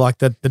home into like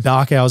the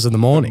dark hours of the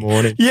morning.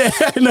 Yeah,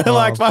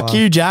 like fuck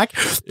you, Jack.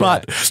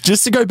 But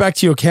just to go back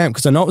to your camp,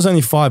 because I know it was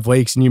only 5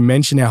 weeks, and you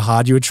mentioned how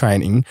hard you were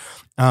training.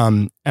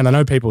 And I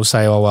know people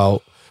say, oh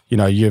well, you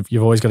know,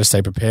 you've always got to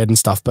stay prepared and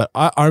stuff. But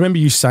I remember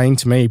you saying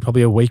to me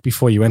probably a week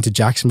before you went to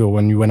Jacksonville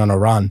when you went on a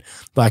run,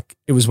 like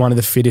it was one of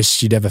the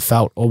fittest you'd ever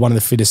felt, or one of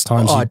the fittest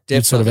times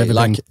you'd sort of ever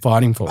been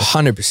fighting for.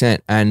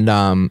 100%.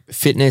 And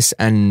fitness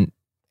and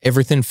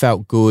everything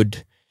felt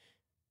good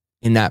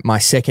in that my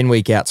second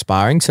week out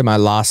sparring. So my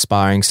last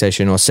sparring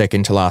session, or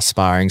second to last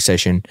sparring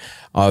session,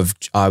 I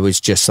was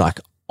just like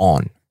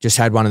on. Just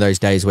had one of those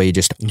days where you're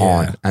just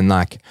on, and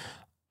like,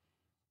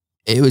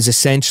 it was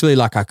essentially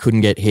like I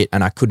couldn't get hit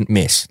and I couldn't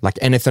miss. Like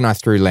anything I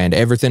threw land,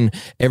 everything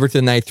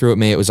they threw at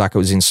me, it was like it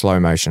was in slow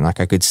motion. Like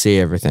I could see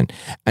everything.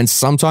 And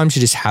sometimes you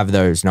just have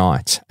those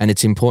nights, and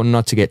it's important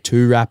not to get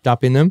too wrapped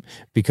up in them,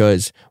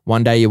 because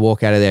one day you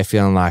walk out of there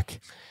feeling like,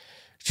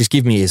 just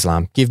give me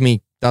Islam.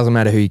 Doesn't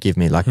matter who you give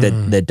me. Like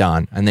they're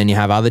done. And then you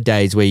have other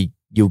days where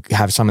you'll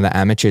have some of the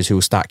amateurs who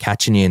will start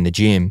catching you in the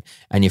gym,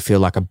 and you feel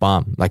like a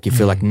bum. Like you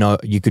feel like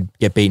you could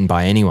get beaten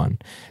by anyone.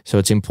 So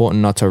it's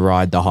important not to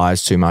ride the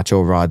highs too much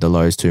or ride the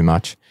lows too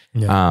much.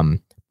 Yeah.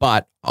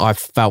 But I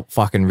felt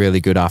fucking really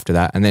good after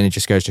that. And then it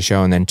just goes to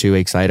show. And then 2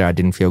 weeks later, I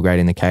didn't feel great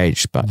in the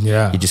cage. But you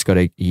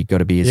got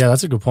to be. Yeah,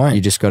 that's a good point.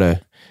 You just got to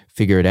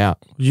figure it out.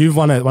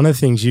 One of the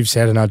things you've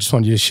said, and I just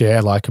wanted you to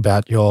share, like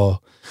about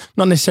your,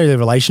 not necessarily the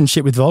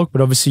relationship with Volk,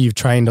 but obviously you've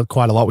trained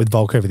quite a lot with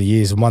Volk over the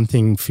years. And one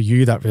thing for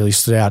you that really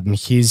stood out in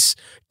his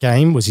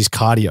game was his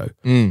cardio.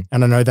 And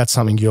I know that's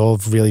something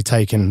you've really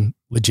taken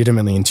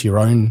legitimately into your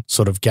own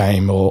sort of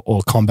game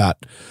or combat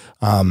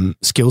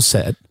skill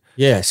set.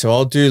 Yeah, so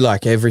I'll do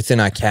like everything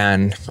I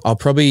can.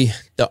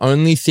 The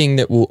only thing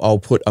that I'll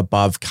put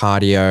above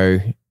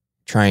cardio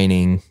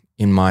training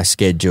in my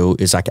schedule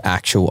is like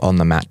actual on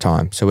the mat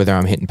time. So whether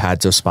I'm hitting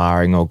pads or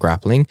sparring or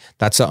grappling,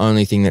 that's the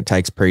only thing that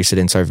takes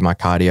precedence over my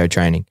cardio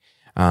training.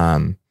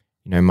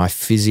 My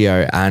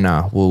physio,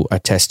 Anna, will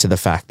attest to the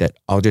fact that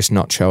I'll just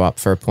not show up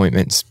for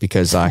appointments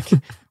because like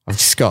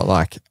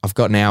I've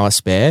got an hour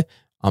spare.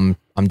 I'm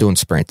doing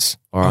sprints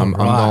or I'm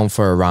going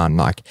for a run.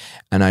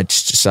 And I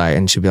just say,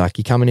 and she'll be like,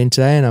 "You coming in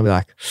today?" And I'll be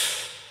like,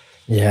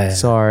 "Yeah,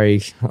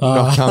 sorry, I'm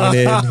not coming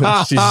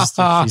in."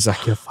 She's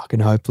like, "You're fucking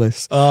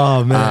hopeless."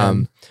 Oh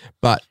man.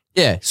 But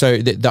yeah, so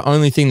the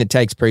only thing that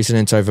takes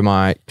precedence over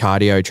my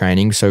cardio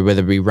training, so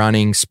whether it be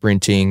running,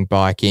 sprinting,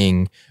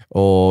 biking,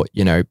 or,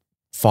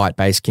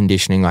 fight-based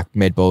conditioning like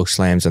med ball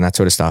slams and that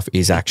sort of stuff,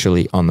 is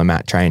actually on the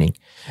mat training.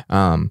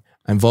 And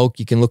Volk,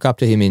 you can look up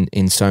to him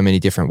in so many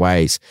different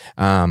ways.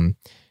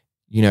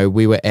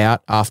 We were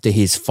out after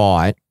his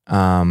fight,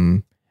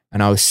 and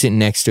I was sitting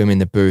next to him in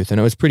the booth, and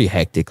it was pretty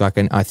hectic.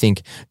 And I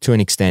think to an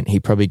extent he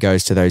probably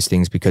goes to those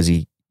things because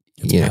he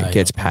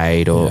gets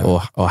paid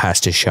or has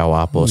to show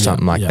up or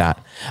something like that.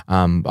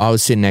 I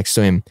was sitting next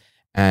to him,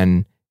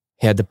 and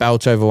he had the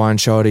belt over one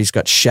shoulder. He's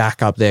got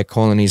Shaq up there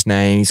calling his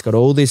name. He's got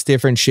all this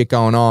different shit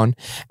going on.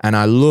 And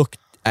I looked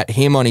at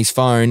him on his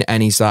phone,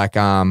 and he's like,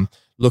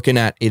 looking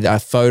at either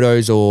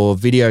photos or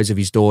videos of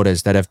his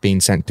daughters that have been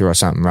sent through or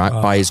something, right?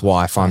 By his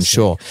wife, I'm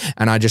sure.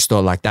 And I just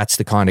thought, like, that's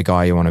the kind of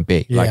guy you want to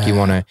be. Yeah. Like, you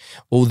want to,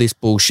 all this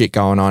bullshit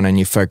going on, and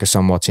you focus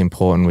on what's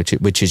important,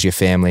 which is your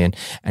family.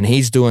 And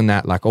he's doing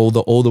that, like all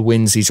the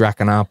wins he's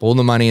racking up, all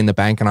the money in the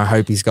bank. And I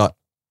hope he's got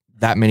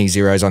that many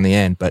zeros on the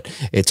end, but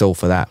it's all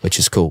for that, which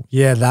is cool.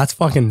 Yeah, that's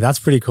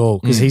pretty cool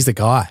because he's the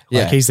guy.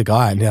 He's the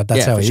guy, and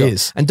that's how he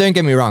is. And don't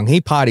get me wrong,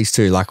 he parties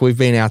too. Like, we've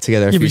been out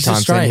together a few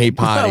times and he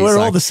parties. We're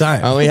all the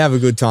same. And we have a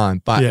good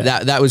time. But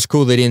that was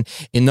cool that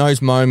in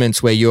those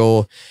moments where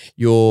you're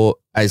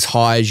as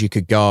high as you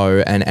could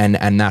go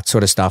and that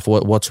sort of stuff,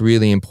 what's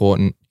really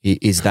important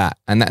is that.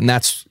 And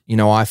that's,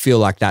 I feel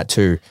like that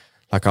too.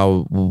 Like,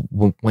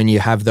 when you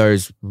have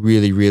those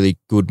really, really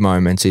good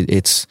moments,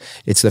 it's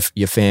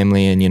your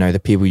family and,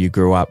 the people you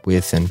grew up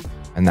with,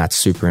 and that's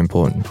super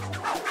important.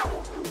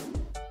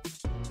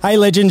 Hey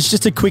legends,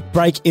 just a quick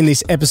break in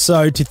this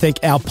episode to thank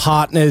our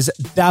partners,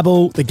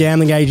 Dabble, the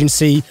gambling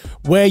agency,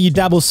 where you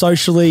dabble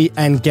socially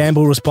and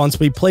gamble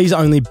responsibly. Please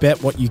only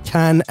bet what you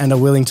can and are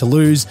willing to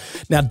lose.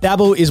 Now,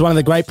 Dabble is one of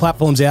the great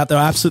platforms out there.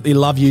 I absolutely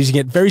love using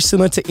it. Very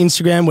similar to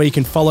Instagram, where you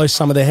can follow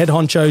some of the head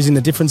honchos in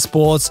the different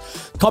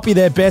sports, copy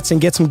their bets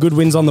and get some good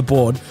wins on the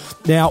board.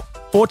 Now,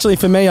 fortunately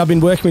for me, I've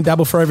been working with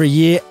Dabble for over a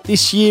year.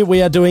 This year,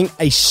 we are doing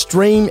a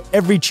stream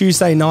every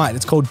Tuesday night.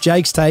 It's called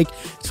Jake's Take.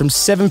 It's from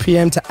 7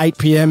 p.m. to 8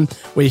 p.m.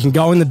 where you can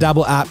go in the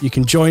Dabble app. You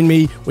can join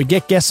me. We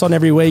get guests on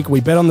every week.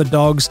 We bet on the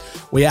dogs.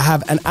 We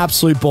have an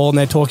absolute ball, and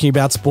they're talking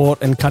about sport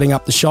and cutting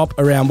up the shop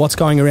around what's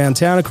going around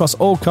town across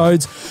all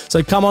codes.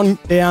 So come on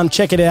down,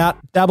 check it out.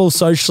 Dabble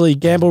socially,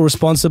 gamble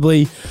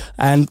responsibly,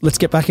 and let's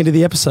get back into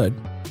the episode.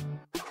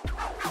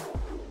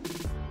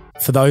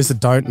 For those that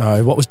don't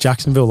know, what was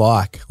Jacksonville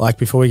like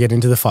before we get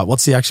into the fight?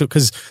 What's the actual,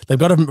 because I'm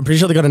pretty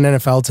sure they got an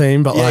NFL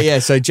team, but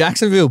so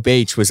Jacksonville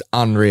Beach was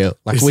unreal.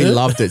 Like, we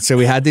loved it. So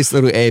we had this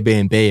little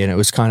Airbnb, and it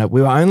was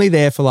we were only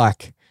there for I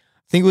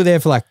think we were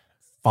there for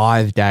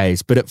 5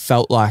 days, but it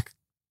felt like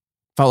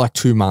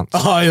 2 months.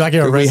 Oh, like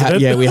you're a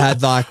resident? We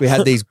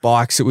had these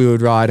bikes that we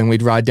would ride, and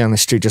we'd ride down the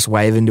street just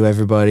waving to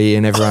everybody,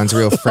 and everyone's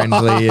real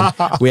friendly. And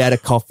we had a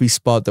coffee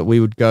spot that we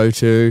would go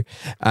to,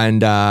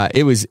 and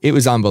it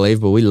was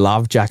unbelievable. We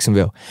loved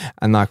Jacksonville.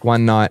 And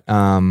one night,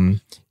 my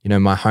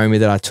homie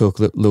that I took,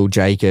 little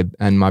Jacob,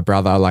 and my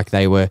brother,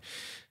 they were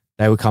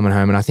coming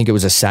home, and I think it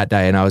was a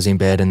Saturday, and I was in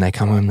bed, and they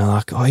come home and they're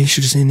like, "Oh, you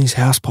should have seen this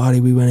house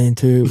party we went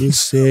into. It was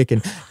sick."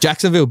 And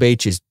Jacksonville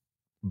Beach is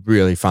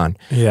really fun.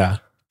 Yeah.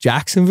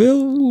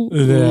 Jacksonville?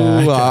 Yeah,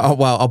 okay.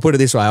 Well, I'll put it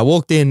this way. I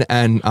walked in,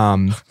 and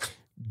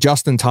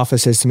Justin Tuffer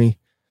says to me,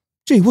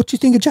 "Gee, what do you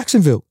think of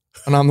Jacksonville?"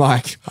 And I'm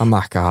like,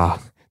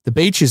 the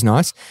beach is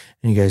nice.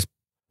 And he goes,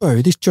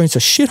 "Bro, this joint's a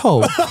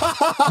shithole."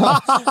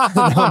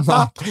 And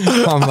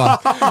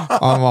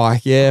I'm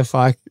like, yeah,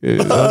 fuck,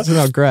 it's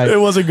not great. It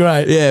wasn't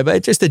great. Yeah,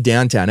 but just the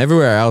downtown.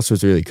 Everywhere else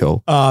was really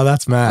cool. Oh,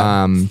 that's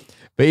mad.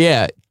 But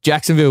yeah,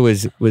 Jacksonville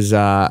was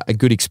a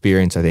good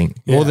experience, I think.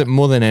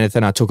 More than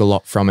anything, I took a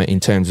lot from it in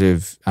terms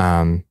of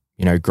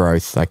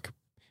growth, like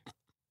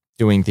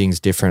doing things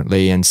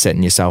differently and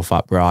setting yourself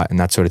up right and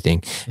that sort of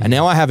thing. And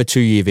now I have a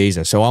 2-year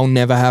visa, so I'll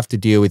never have to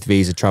deal with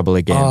visa trouble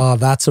again. Oh,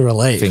 that's a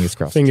relief. Fingers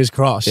crossed. Fingers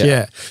crossed,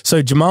 yeah.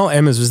 So Jamal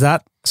Emmers, was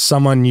that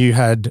someone you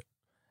had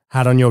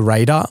had on your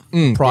radar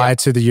prior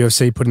to the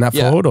UFC putting that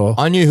forward? Or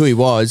I knew who he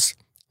was,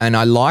 and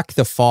I liked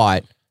the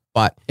fight,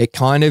 but it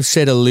kind of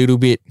said a little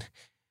bit.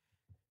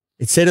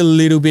 It said a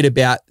little bit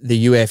about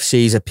the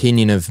UFC's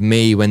opinion of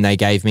me when they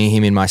gave me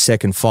him in my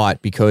second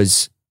fight,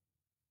 because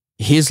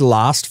his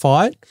last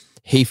fight,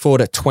 he fought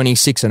a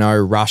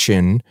 26-0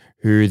 Russian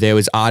who there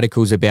was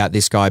articles about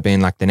this guy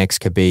being like the next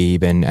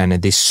Khabib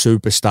and this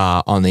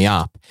superstar on the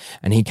up.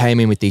 And he came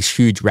in with these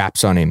huge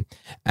raps on him,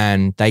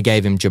 and they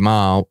gave him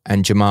Jamal,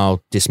 and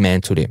Jamal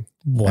dismantled him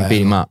and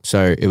beat him up.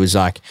 So it was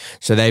like,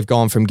 so they've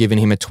gone from giving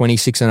him a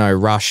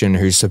 26-0 Russian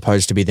who's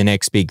supposed to be the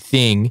next big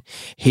thing.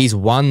 He's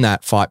won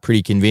that fight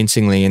pretty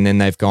convincingly. And then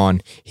they've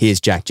gone, here's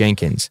Jack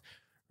Jenkins,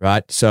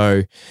 right?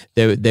 So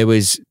there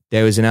was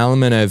an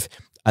element of,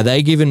 are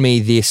they giving me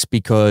this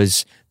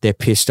because they're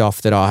pissed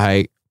off that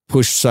I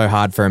pushed so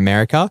hard for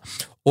America?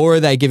 Or are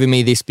they giving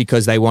me this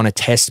because they want to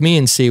test me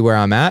and see where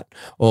I'm at?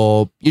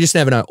 Or you just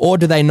never know. Or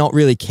do they not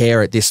really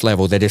care at this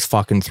level? They're just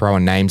fucking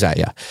throwing names at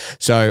you.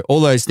 So all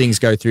those things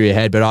go through your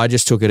head, but I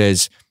just took it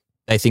as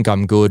they think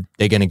I'm good.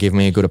 They're going to give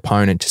me a good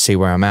opponent to see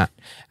where I'm at.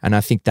 And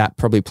I think that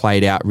probably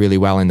played out really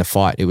well in the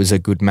fight. It was a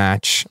good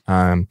match.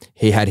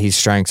 He had his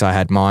strengths. I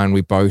had mine.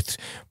 We both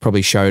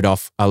probably showed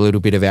off a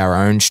little bit of our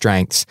own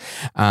strengths.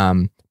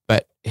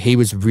 But he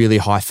was really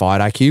high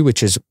fight IQ,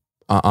 which is,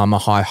 I'm a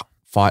high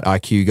fight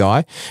IQ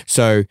guy.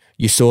 So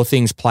you saw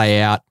things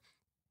play out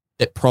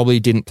that probably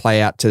didn't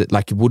play out to,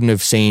 like, you wouldn't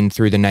have seen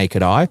through the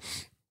naked eye.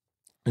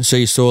 And so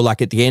you saw,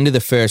 like, at the end of the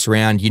first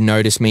round, you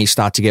notice me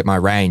start to get my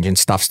range and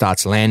stuff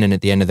starts landing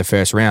at the end of the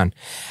first round.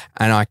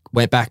 And I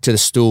went back to the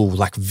stool,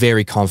 like,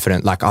 very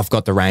confident, like, I've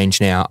got the range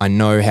now. I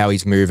know how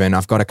he's moving.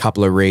 I've got a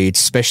couple of reads,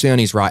 especially on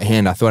his right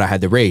hand. I thought I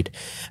had the read.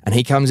 And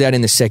he comes out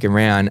in the second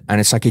round and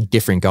it's like a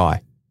different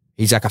guy.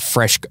 He's like a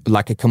fresh,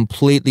 like a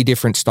completely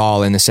different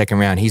style in the second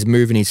round. He's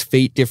moving his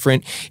feet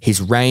different. His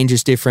range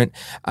is different.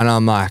 And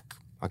I'm like,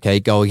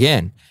 okay, go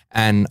again.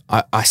 And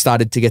I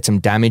started to get some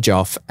damage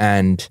off.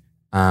 And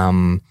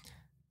then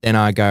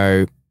I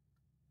go,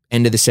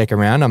 end of the second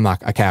round, I'm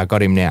like, okay, I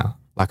got him now.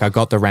 Like, I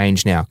got the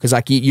range now. Because,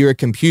 like, you're a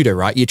computer,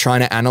 right? You're trying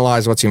to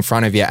analyze what's in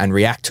front of you and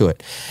react to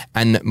it.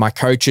 And my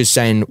coach is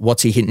saying,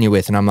 what's he hitting you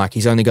with? And I'm like,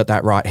 he's only got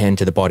that right hand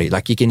to the body.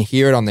 Like, you can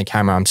hear it on the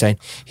camera. I'm saying,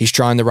 he's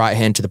trying the right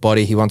hand to the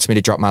body. He wants me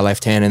to drop my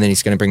left hand, and then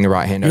he's going to bring the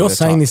right hand over the top.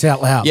 You're saying this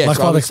out loud? Yeah. Like,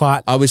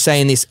 So I was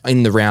saying this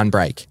in the round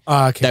break.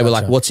 Oh, okay, they were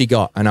like, what's he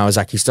got? And I was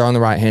like, he's throwing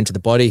the right hand to the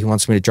body. He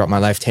wants me to drop my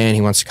left hand.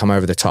 He wants to come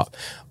over the top.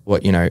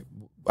 What, you know,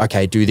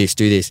 okay, do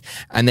this.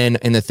 And then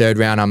in the third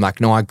round, I'm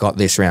like, no, I got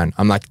this round.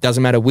 I'm like, it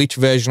doesn't matter which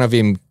version of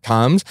him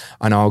comes,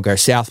 and I'll go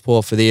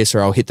southpaw for this,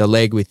 or I'll hit the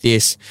leg with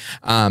this.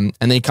 And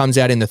then he comes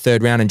out in the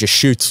third round and just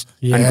shoots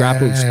and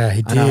grapples.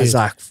 He did. And I was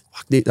like,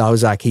 fuck this. I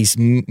was like, he's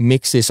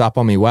mixed this up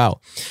on me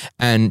well.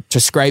 And to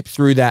scrape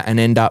through that and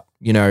end up,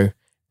 you know,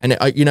 and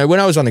you know,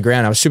 when I was on the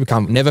ground, I was super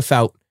calm, never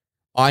felt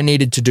I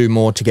needed to do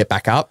more to get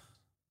back up.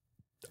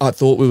 I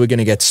thought we were going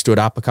to get stood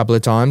up a couple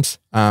of times.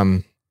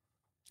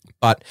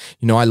 But,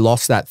 you know, I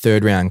lost that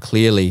third round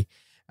clearly.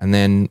 And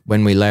then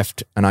when we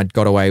left and I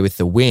got away with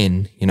the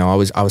win, you know,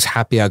 I was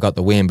happy I got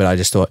the win, but I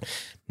just thought,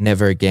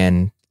 never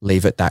again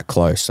leave it that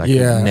close. Like,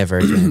 never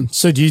again.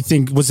 So do you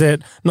think, was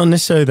it not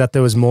necessarily that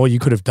there was more you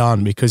could have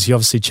done, because you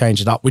obviously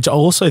changed it up, which I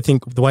also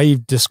think the way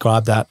you've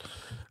described that,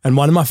 and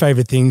one of my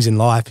favorite things in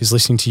life is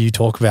listening to you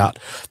talk about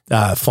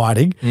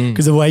fighting,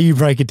 because the way you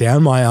break it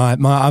down,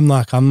 I'm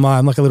like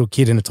a little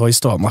kid in a toy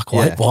store. I'm like,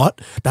 wait,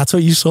 what? That's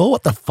what you saw?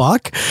 What the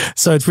fuck?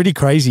 So it's pretty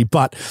crazy.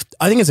 But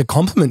I think it's a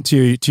compliment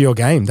to your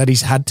game that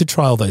he's had to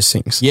try all those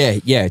things.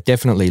 Yeah,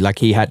 definitely. Like,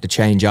 he had to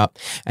change up.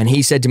 And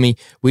he said to me,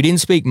 we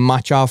didn't speak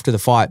much after the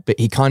fight, but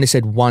he kind of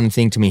said one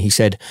thing to me. He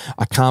said,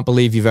 I can't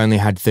believe you've only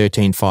had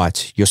 13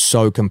 fights. You're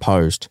so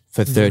composed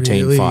for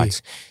 13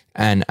 fights.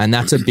 And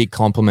that's a big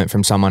compliment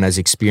from someone as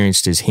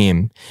experienced as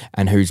him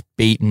and who's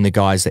beaten the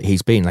guys that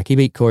he's beaten. Like, he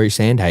beat Corey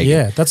Sandhagen.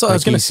 Yeah, that's what I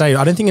was going to say.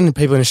 I don't think any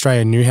people in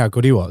Australia knew how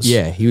good he was.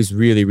 Yeah, he was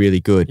really, really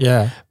good.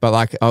 Yeah. But,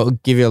 like, I'll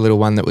give you a little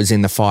one that was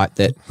in the fight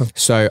that,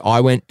 so I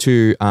went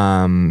to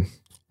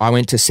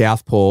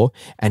southpaw,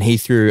 and he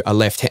threw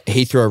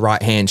a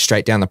right hand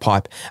straight down the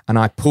pipe, and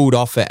I pulled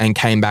off it and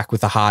came back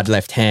with a hard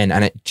left hand,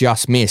 and it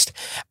just missed.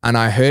 And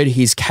I heard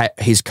his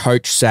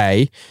coach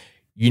say,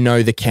 you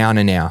know the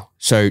counter now.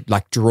 So,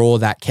 like, draw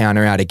that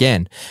counter out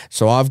again.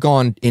 So I've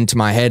gone into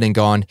my head and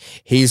gone,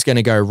 he's going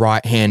to go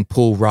right hand,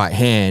 pull right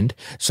hand.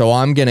 So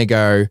I'm going to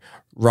go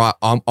right.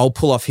 I'll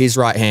pull off his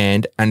right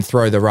hand and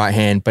throw the right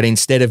hand. But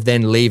instead of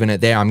then leaving it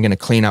there, I'm going to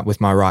clean up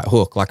with my right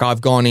hook. Like,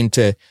 I've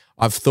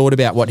thought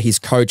about what his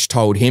coach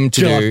told him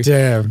to do.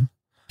 Damn.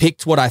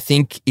 Picked what I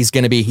think is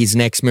going to be his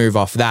next move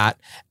off that,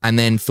 and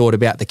then thought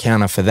about the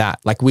counter for that.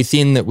 Like,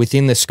 within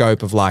the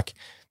scope of, like,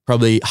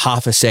 probably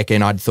half a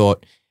second, I'd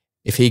thought,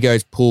 if he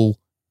goes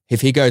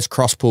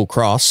cross, pull,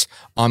 cross,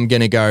 I'm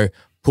going to go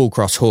pull,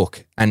 cross,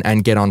 hook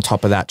and get on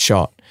top of that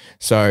shot.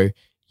 So,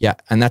 yeah,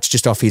 and that's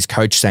just off his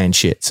coach saying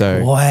shit.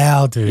 So,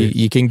 wow, dude.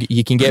 You can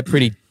get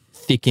pretty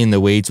thick in the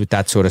weeds with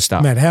that sort of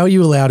stuff. Man, how are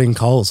you allowed in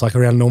Coles, like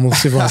around normal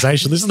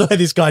civilization? Listen to the way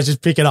this guy's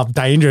just picking up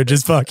danger and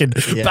just fucking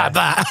bah,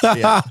 bah.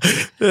 Yeah.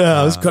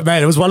 It was good,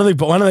 man. It was one of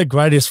the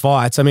greatest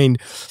fights. I mean,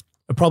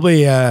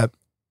 probably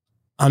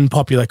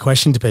unpopular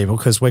question to people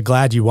because we're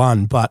glad you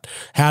won, but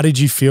how did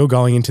you feel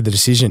going into the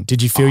decision?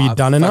 Did you feel you'd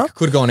done enough?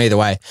 Could have gone either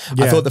way.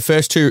 Yeah. I thought the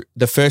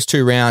first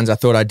two rounds, I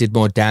thought I did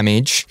more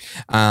damage,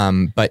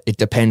 but it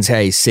depends how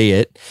you see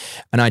it.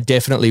 And I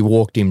definitely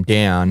walked him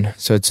down.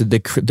 So it's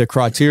the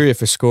criteria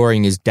for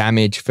scoring is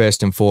damage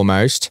first and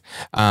foremost,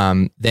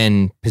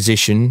 then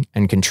position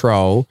and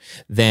control,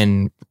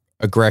 then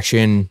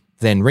aggression,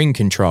 then ring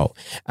control.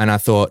 And I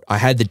thought I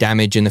had the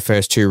damage in the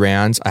first two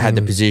rounds. I had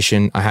the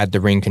position, I had the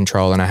ring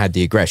control, and I had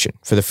the aggression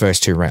for the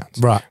first two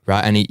rounds. Right.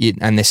 And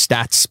the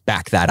stats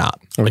back that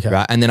up. Okay.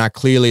 Right. And then I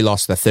clearly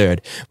lost the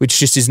third, which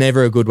just is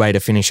never a good way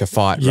to finish a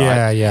fight.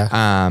 Right.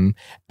 Yeah.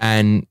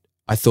 And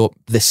I thought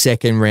the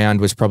second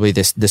round was probably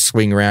the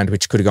swing round,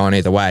 which could have gone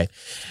either way.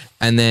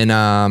 And then,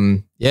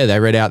 they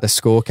read out the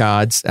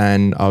scorecards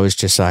and I was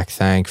just like,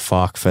 thank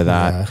fuck for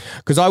that.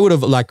 Because I would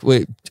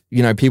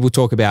have people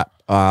talk about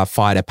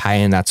fighter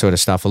pay and that sort of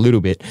stuff a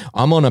little bit.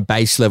 I'm on a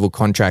base level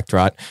contract,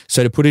 right?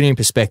 So to put it in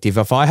perspective,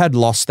 if I had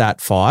lost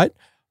that fight,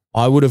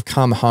 I would have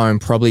come home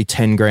probably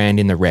 10 grand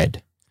in the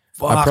red.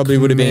 I probably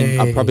would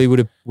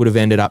have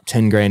ended up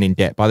 10 grand in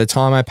debt. By the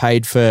time I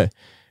paid for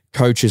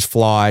coaches'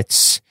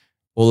 flights,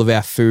 all of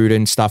our food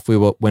and stuff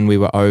when we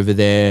were over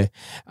there,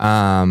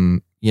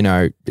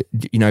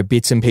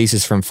 bits and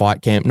pieces from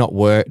fight camp, not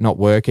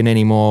working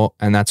anymore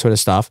and that sort of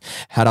stuff.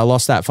 Had I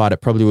lost that fight,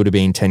 it probably would have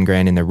been 10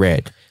 grand in the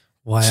red.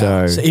 Wow.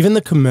 So even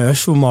the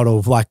commercial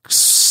model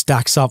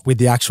stacks up with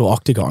the actual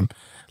octagon.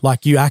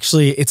 Like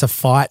it's a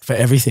fight for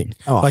everything.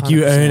 Oh, like 100%.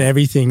 You earn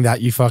everything that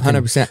you fucking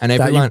 100%. And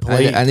everyone,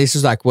 and this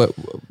is like what,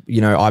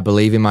 I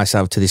believe in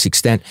myself to this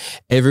extent.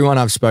 Everyone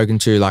I've spoken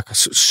to, like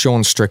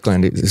Sean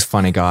Strickland is a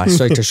funny guy. I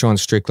spoke to Sean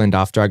Strickland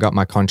after I got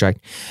my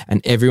contract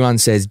and everyone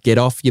says, get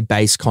off your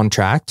base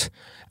contract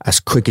as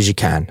quick as you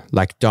can.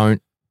 Like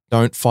don't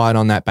fight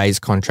on that base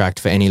contract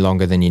for any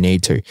longer than you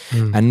need to.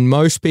 And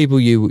most people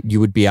you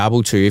would be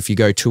able to, if you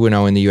go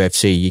 2-0 in the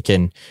UFC, you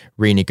can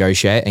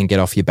renegotiate and get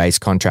off your base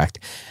contract.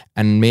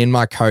 And me and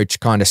my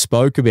coach kind of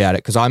spoke about it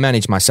because I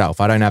manage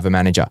myself. I don't have a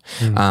manager.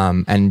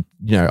 And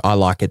I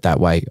like it that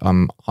way.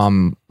 I'm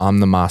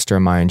the master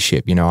of my own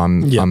ship.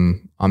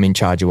 I'm in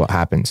charge of what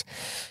happens.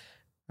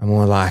 And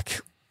we're like,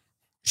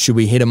 should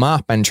we hit him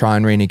up and try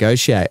and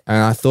renegotiate?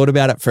 And I thought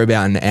about it for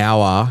about an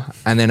hour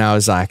and then I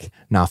was like,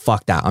 nah,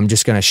 fuck that. I'm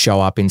just going to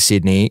show up in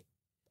Sydney,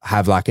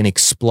 have like an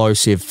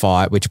explosive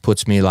fight, which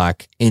puts me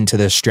like into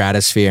the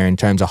stratosphere in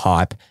terms of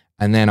hype.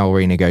 And then I'll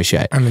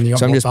renegotiate. And then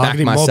so I'm just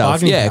backing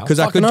myself. Yeah, because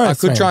I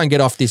could try and get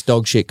off this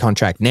dog shit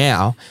contract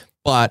now,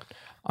 but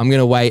I'm going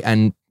to wait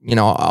and,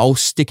 I'll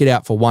stick it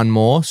out for one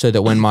more so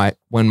that when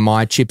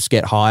my chips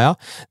get higher,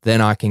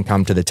 then I can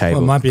come to the table.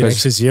 Well, it might be an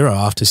extra zero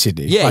after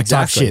Sydney. Yeah, like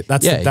exactly.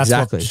 That shit. That's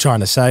exactly what you're trying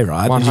to say,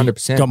 right?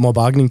 100%. Got more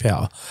bargaining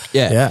power.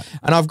 Yeah.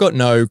 And I've got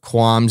no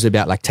qualms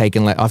about like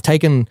I've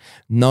taken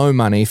no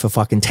money for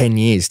fucking 10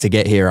 years to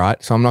get here,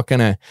 right? So I'm not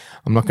gonna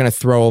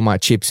throw all my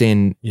chips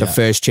in the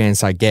first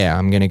chance I get.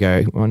 I'm gonna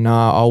go, well, no,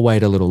 I'll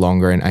wait a little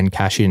longer and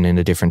cash in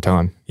a different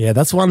time. Yeah,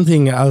 that's one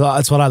thing.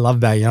 That's what I love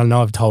about you. I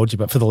know I've told you,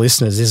 but for the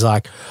listeners, is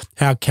like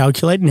how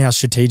calculated and how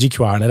strategic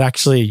you are. And it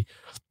actually,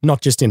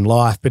 not just in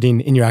life, but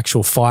in your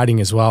actual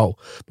fighting as well.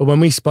 But when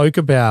we spoke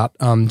about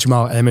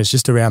Jamal Emmers,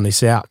 just to round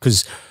this out,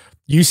 because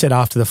you said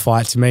after the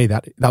fight to me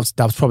that was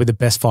probably the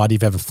best fight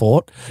you've ever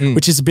fought,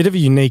 which is a bit of a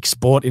unique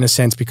sport in a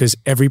sense because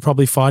every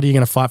probably fighter you're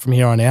going to fight from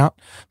here on out,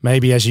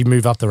 maybe as you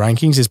move up the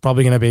rankings, is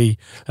probably going to be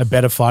a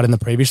better fight in the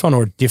previous one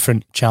or a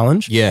different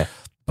challenge. Yeah.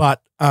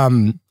 But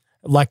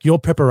like your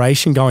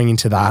preparation going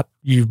into that,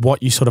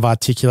 what you sort of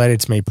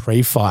articulated to me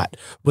pre-fight,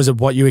 was it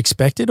what you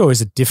expected or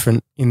is it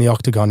different in the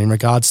octagon in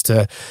regards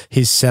to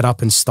his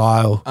setup and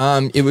style?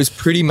 It was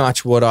pretty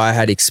much what I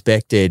had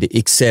expected,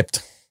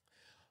 except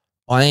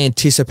I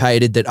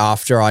anticipated that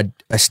after I'd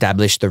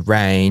established the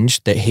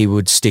range that he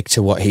would stick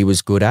to what he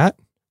was good at,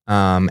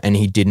 and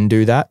he didn't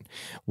do that.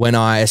 When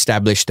I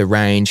established the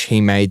range,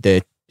 he made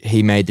the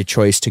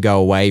choice to go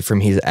away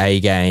from his A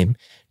game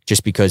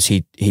just because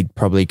he'd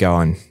probably go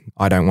on,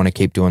 I don't want to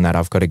keep doing that.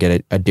 I've got to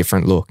get a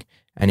different look.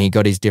 And he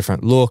got his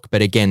different look.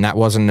 But again, that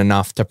wasn't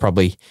enough to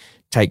probably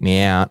take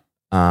me out.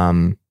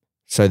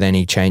 So then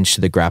he changed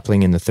to the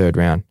grappling in the third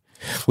round,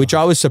 which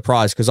I was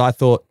surprised because I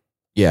thought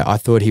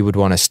he would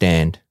want to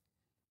stand.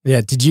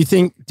 Yeah.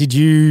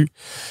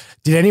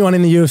 Did anyone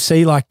in the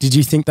UFC, did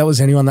you think that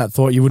was anyone that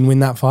thought you wouldn't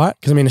win that fight?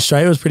 Because, I mean,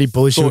 Australia was pretty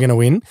bullish you were going to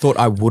win. Thought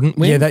I wouldn't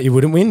win? Yeah, that you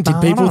wouldn't win. Did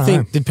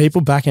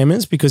people back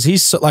Emmers? Because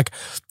he's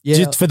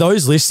just for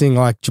those listening,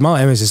 Jamal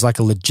Emmers is like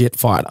a legit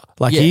fighter.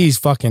 He's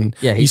fucking,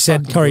 you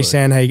said Corey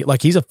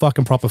Sandhagen, he's a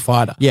fucking proper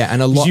fighter. Yeah,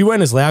 and you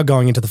weren't as loud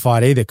going into the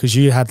fight either because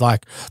you had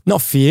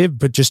not fear,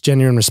 but just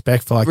genuine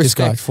respect for this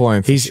guy. For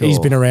him, he's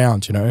been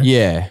around,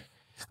 Yeah.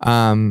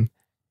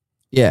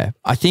 Yeah,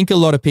 I think a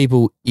lot of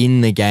people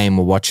in the game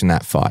were watching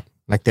that fight.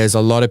 Like there's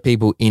a lot of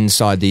people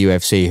inside the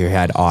UFC who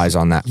had eyes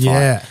on that fight.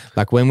 Yeah.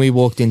 Like when we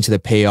walked into the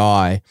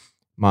PI,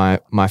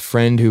 my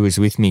friend who was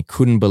with me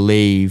couldn't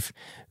believe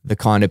the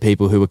kind of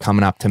people who were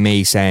coming up to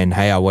me saying,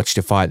 hey, I watched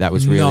a fight that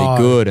was really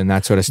good and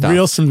that sort of stuff.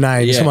 Real some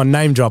names. Yeah. Come on,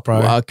 name drop, bro.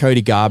 Well,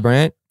 Cody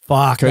Garbrandt.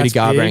 Fuck, Cody that's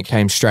Garbrandt big.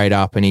 came straight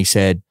up and he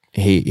said,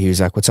 he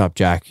was like, what's up,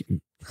 Jack?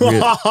 He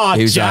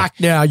was Jack like,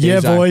 now. he Yeah,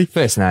 was like, boy.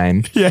 first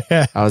name.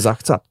 Yeah. I was like,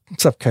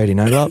 what's up, Cody?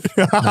 No love.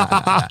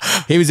 Nah.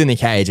 He was in the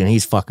cage and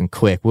he's fucking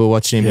quick. We were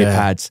watching him hit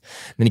pads.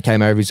 Then he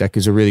came over. He's like, it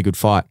was a really good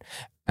fight.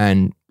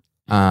 And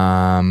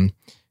Dominic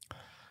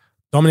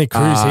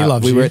Cruz, he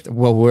loves you.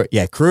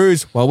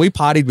 Cruz. Well, we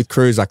partied with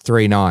Cruz like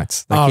 3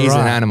 nights. Like he's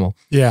an animal.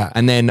 Yeah.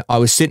 And then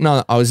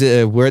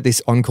we're at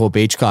this Encore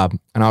Beach Club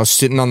and I was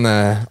sitting on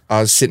the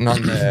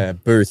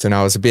booth and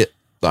I was a bit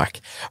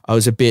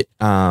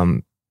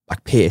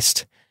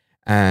pissed,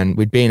 and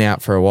we'd been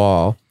out for a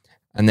while,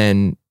 and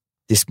then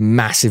this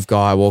massive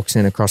guy walks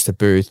in across the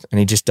booth and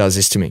he just does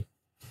this to me.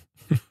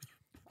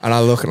 And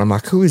I look and I'm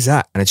like, who is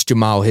that? And it's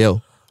Jamal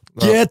Hill.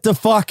 Get the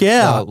fuck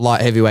out.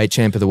 Light heavyweight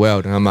champ of the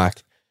world. And I'm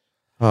like,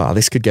 oh,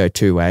 this could go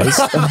 2 ways.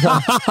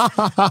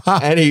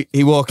 And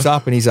he walks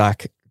up and he's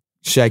like,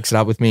 shakes it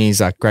up with me.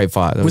 He's like, great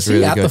fight. That was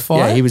really at good. The fight?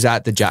 Yeah, he was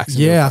at the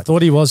Jacksonville Yeah, fight. I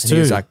thought he was too. And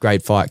he was like,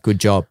 great fight. Good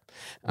job.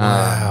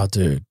 Wow,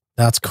 dude.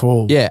 That's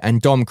cool. Yeah,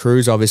 and Dom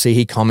Cruz, obviously,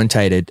 he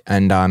commentated,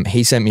 and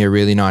he sent me a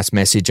really nice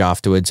message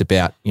afterwards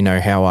about, you know,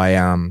 how I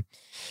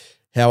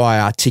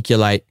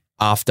articulate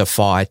after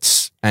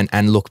fights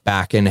and look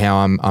back, and how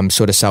I'm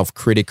sort of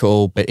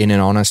self-critical, but in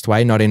an honest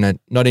way, not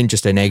in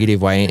just a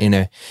negative way,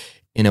 in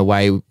a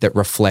way that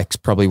reflects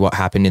probably what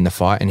happened in the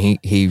fight. And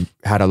he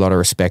had a lot of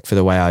respect for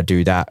the way I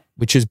do that,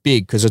 which is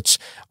big because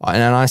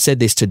and I said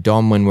this to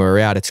Dom when we were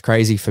out, it's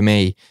crazy for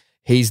me.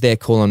 He's there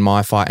calling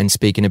my fight and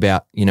speaking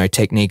about, you know,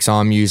 techniques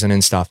I'm using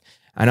and stuff.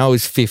 And I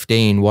was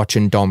 15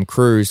 watching Dom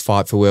Cruz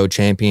fight for world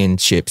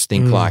championships,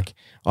 like,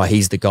 oh,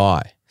 he's the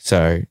guy.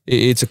 So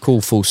it's a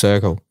cool full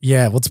circle.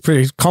 Yeah, well, it's a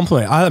pretty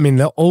compliment. I mean,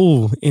 they're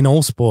all in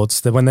all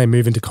sports, that when they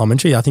move into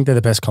commentary, I think they're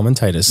the best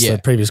commentators. Yeah.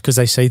 Because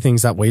they see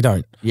things that we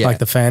don't, like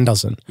the fan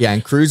doesn't. Yeah,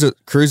 and Cruz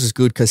is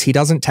good because he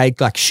doesn't take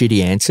like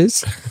shitty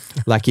answers.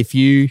 Like if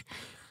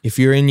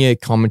you're in your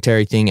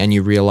commentary thing and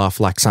you reel off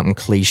like something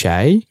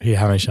cliche,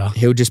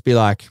 he'll just be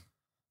like,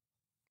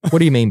 what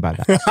do you mean by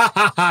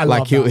that?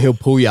 Like he'll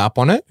pull you up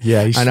on it.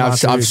 Yeah, and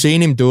I've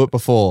seen him do it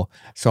before.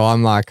 So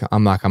I'm not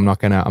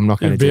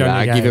gonna do that.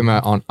 I give him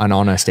an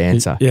honest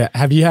answer. Yeah.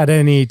 Did you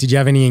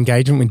have any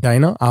engagement with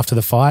Dana after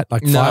the fight,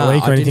 like fight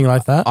week or anything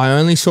like that? I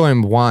only saw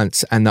him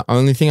once, and the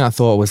only thing I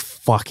thought was,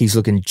 fuck, he's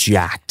looking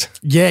jacked.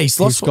 Yeah, he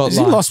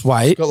lost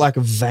weight. He's got like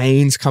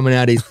veins coming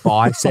out his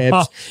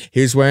biceps.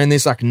 He was wearing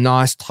this like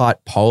nice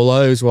tight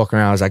polo. He was walking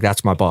around. I was like,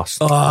 that's my boss.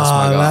 Oh,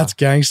 that's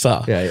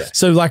gangster. Yeah.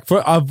 So like,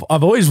 I've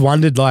always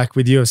wondered, like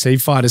with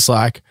UFC fighters,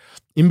 like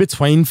in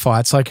between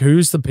fights, like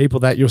who's the people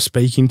that you're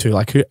speaking to?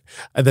 Like who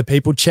are the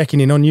people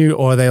checking in on you,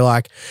 or are they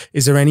like,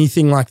 is there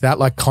anything like that,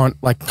 like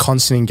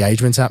constant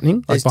engagements happening,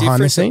 like There's behind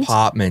the different scenes?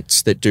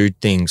 departments that do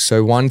things.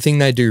 So one thing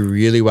they do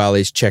really well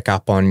is check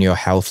up on your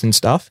health and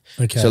stuff.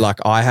 Okay. So like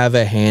I have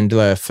a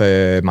handler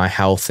for my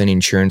health and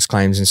insurance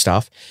claims and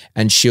stuff,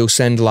 and she'll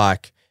send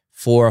like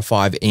 4 or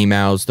 5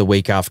 emails the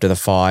week after the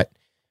fight.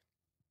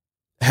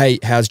 Hey,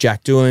 how's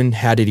Jack doing?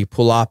 How did he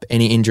pull up?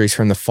 Any injuries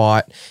from the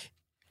fight?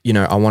 You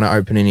know, I want to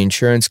open an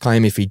insurance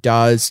claim if he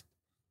does.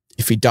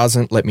 If he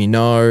doesn't, let me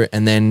know.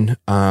 And then,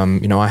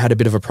 you know, I had a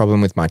bit of a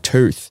problem with my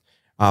tooth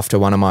after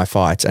one of my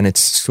fights, and it's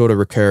sort of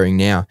recurring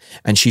now.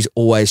 And she's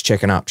always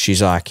checking up.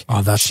 She's like,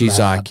 she's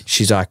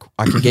like,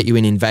 I can get you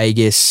in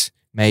Vegas.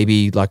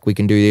 Maybe like we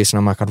can do this. And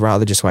I'm like, I'd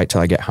rather just wait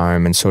till I get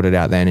home and sort it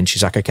out then. And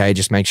she's like, okay,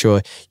 just make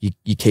sure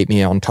you keep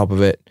me on top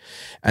of it.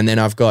 And then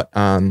I've got,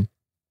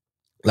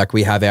 like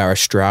we have our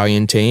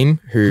Australian team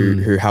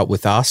who help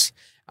with us.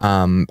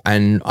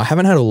 And I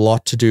haven't had a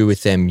lot to do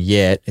with them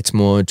yet. It's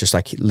more just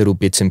like little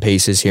bits and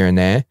pieces here and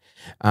there.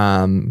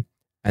 And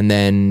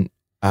then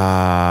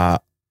I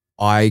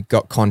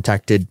got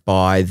contacted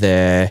by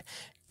the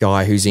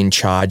guy who's in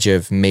charge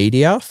of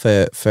media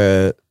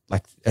for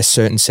like a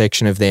certain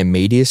section of their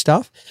media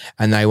stuff,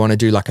 and they want to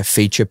do like a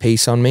feature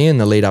piece on me in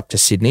the lead up to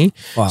Sydney.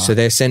 Wow. So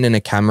they're sending a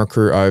camera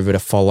crew over to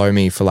follow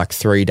me for like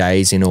 3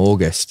 days in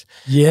August.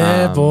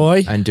 Yeah,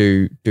 boy. And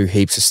do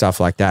heaps of stuff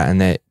like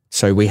that.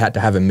 So we had to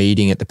have a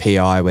meeting at the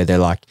PI where they're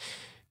like,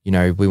 you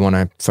know, we want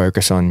to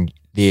focus on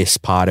this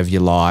part of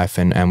your life,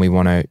 and we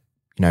want to,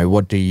 you know,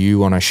 what do you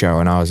want to show?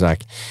 And I was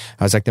like,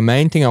 the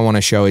main thing I want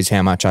to show is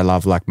how much I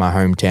love like my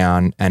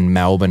hometown and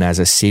Melbourne as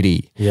a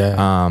city.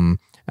 Yeah.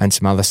 And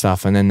some other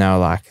stuff. And then they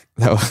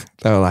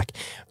were like,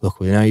 look,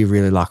 we know you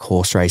really like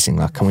horse racing.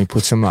 Like, can we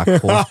put some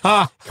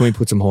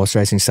horse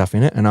racing stuff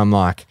in it? And I'm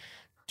like,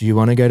 do you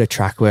want to go to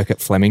track work at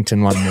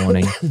Flemington one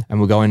morning and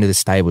we'll go into the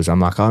stables?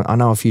 I'm like, I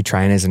know a few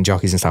trainers and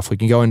jockeys and stuff. We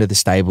can go into the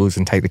stables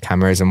and take the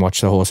cameras and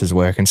watch the horses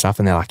work and stuff.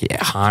 And they're like,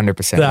 yeah,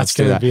 100%. That's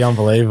going to be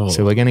unbelievable.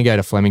 So we're going to go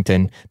to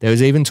Flemington. There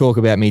was even talk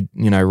about me,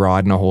 you know,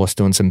 riding a horse,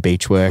 doing some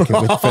beach work for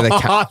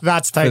the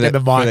That's taking the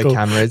Michael. for the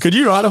cameras. Could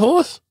you ride a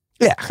horse?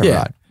 Yeah, I could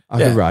ride. I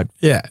could ride.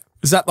 Yeah.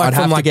 Is that like I'd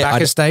have from to like get- back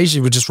I'd- a stage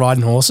you were just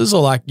riding horses,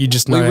 or like you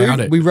just know how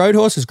to? we rode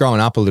horses growing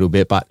up a little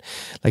bit, but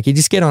like you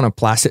just get on a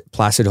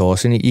placid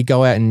horse and you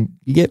go out and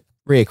you get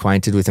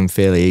reacquainted with them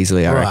fairly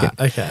easily, I reckon.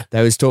 Okay.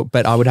 They was talk,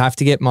 but I would have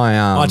to get my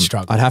I'd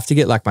struggle. I'd have to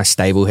get like my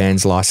stable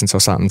hands license or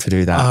something to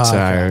do that. So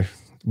Okay.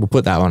 we'll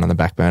put that one on the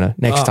back burner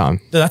next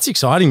time. That's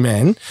exciting,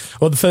 man.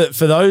 Well,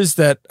 for those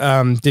that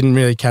didn't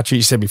really catch what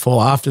you said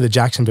before, after the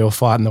Jacksonville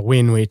fight and the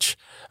win, which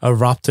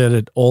erupted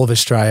at all of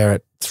Australia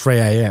at 3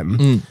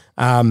 a.m.,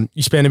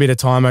 you spent a bit of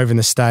time over in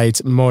the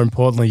States. More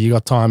importantly, you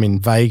got time in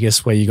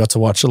Vegas where you got to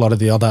watch a lot of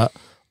the other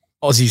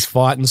Aussies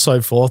fight and so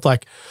forth.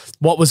 Like,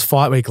 what was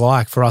fight week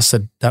like for us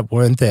that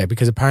weren't there?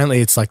 Because apparently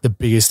it's like the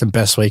biggest and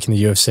best week in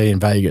the UFC in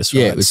Vegas,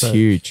 right? Yeah, it was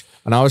huge.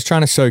 And I was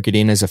trying to soak it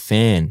in as a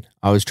fan.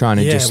 I was trying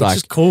to just which like,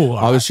 is cool.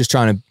 I was just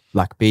trying to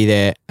like be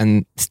there.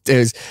 And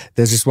there's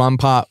this one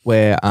part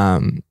where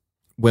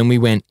when we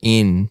went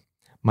in,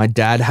 my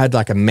dad had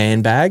like a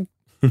man bag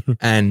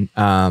and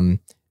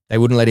they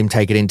wouldn't let him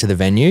take it into the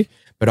venue,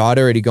 but I'd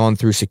already gone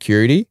through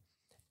security,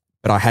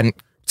 but I hadn't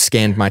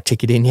scanned my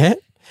ticket in yet.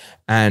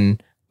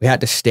 And we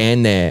had to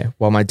stand there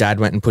while my dad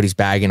went and put his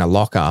bag in a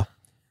locker.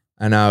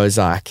 And I was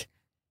like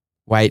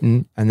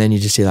waiting. And then you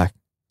just hear like,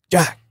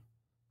 Jack.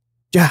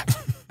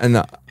 And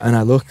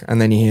I look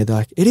and then you hear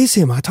like, it is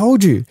him, I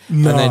told you.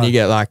 No. And then you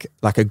get like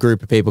a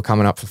group of people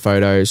coming up for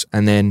photos.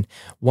 And then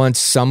once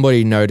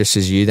somebody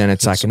notices you, then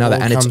it's like another,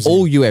 and it's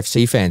all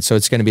UFC fans. So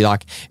it's going to be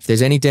like, if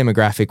there's any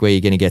demographic where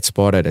you're going to get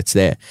spotted, it's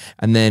there.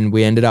 And then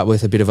we ended up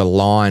with a bit of a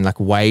line, like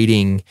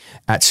waiting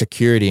at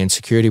security, and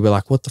security were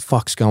like, what the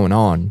fuck's going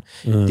on?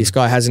 This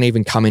guy hasn't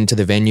even come into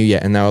the venue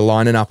yet. And they were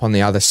lining up on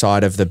the other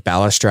side of the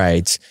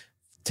balustrades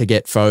to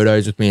get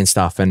photos with me and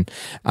stuff. And,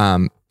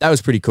 that was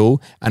pretty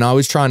cool. And I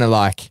was trying to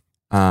like,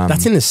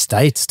 that's in the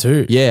States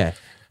too. yeah.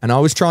 And I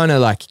was trying to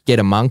like get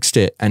amongst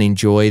it and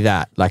enjoy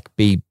that, like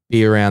be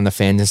around the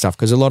fans and stuff.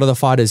 Cause a lot of the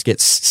fighters get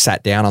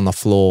sat down on the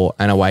floor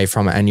and away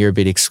from it and you're a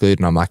bit excluded.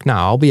 And I'm like, no,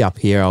 I'll be up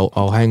here.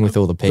 I'll hang with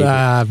all the people.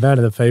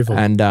 Better the people.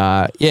 And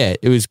yeah,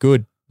 it was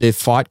good. The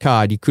fight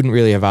card, you couldn't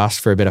really have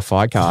asked for a better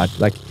fight card.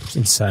 Like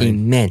insane.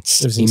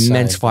 immense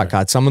insane, fight bro.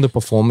 card. Some of the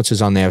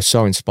performances on there are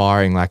so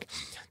inspiring. Like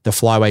the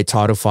flyweight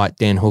title fight,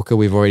 Dan Hooker,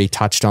 we've already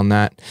touched on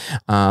that.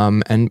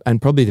 And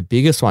probably the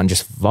biggest one,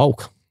 just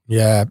Volk.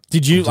 Yeah.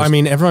 Did you, I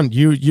mean, everyone,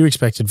 you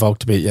expected Volk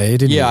to beat Yair,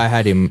 didn't you? Yeah, I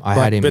had him.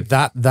 But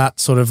that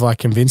sort of like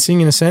convincing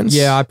in a sense?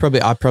 Yeah, I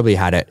probably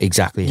had it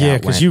exactly how Yeah,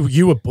 it because went.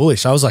 you were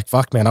bullish. I was like,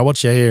 fuck, man, I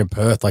watched Yair in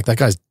Perth. Like, that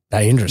guy's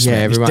dangerous, Yeah,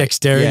 man. His everyone-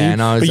 dexterity. yeah,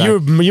 and I was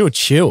but you were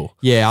chill.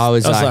 Yeah, I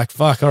was I was like,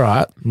 fuck, all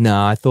right.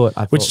 no, I thought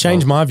Which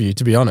changed my view,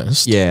 to be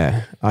honest.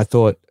 Yeah, I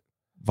thought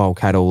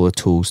Volk had all the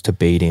tools to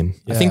beat him.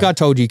 I think I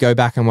told you, go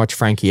back and watch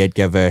Frankie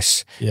Edgar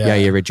versus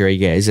Yair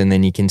Rodriguez, and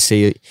then you can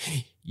see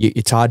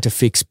it's hard to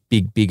fix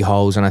big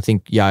holes. And I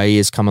think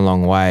Yair's come a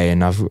long way,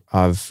 and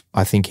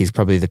I think he's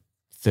probably the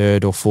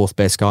third or fourth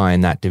best guy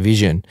in that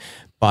division.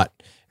 But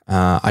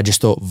I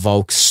just thought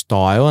Volk's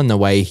style and the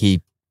way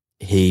he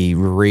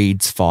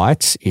reads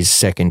fights is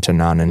second to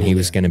none, and he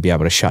was going to be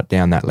able to shut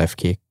down that left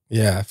kick.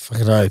 Yeah,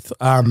 fucking oath.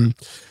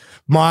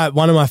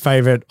 One of my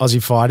favorite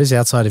Aussie fighters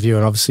outside of you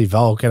and obviously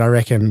Volk, and I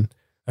reckon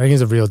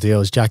it's a real deal,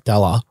 is Jack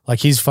Dalla.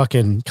 Like, his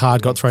fucking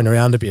card got thrown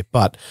around a bit,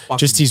 but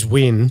just his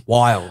win,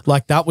 Wild.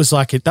 like that was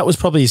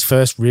probably his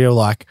first real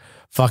like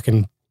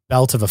fucking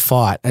belt of a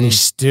fight, and he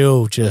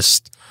still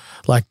just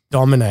like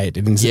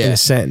dominated in a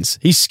sense.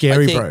 He's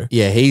scary, bro.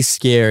 Yeah, he's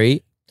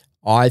scary.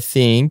 I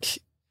think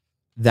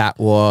that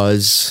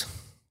was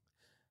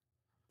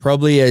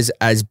probably as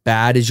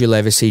bad as you'll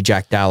ever see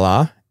Jack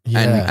Dalla.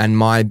 Yeah. And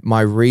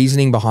my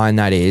reasoning behind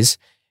that is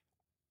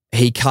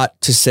he cut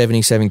to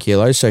 77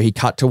 kilos. So he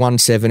cut to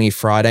 170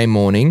 Friday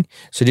morning.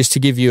 So just to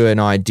give you an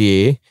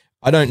idea,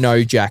 I don't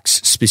know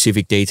Jack's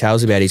specific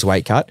details about his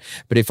weight cut,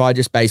 but if I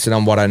just base it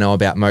on what I know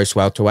about most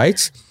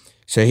welterweights,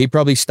 so he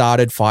probably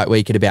started fight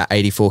week at about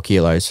 84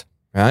 kilos,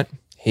 right?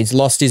 He's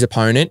lost his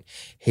opponent.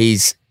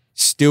 He's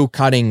still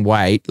cutting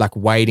weight, like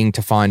waiting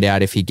to find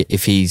out if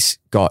he's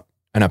got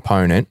an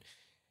opponent.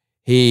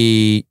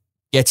 He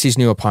gets his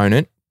new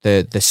opponent,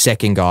 the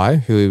second guy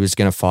who he was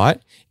going to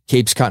fight,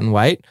 keeps cutting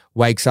weight,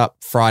 wakes up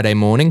Friday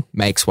morning,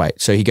 makes weight.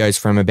 So he goes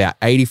from about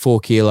 84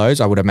 kilos,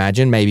 I would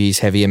imagine, maybe he's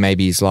heavier,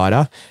 maybe he's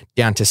lighter,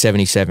 down to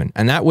 77.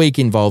 And that week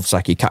involves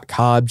like you cut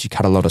carbs, you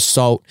cut a lot of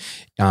salt,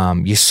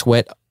 you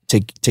sweat to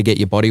get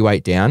your body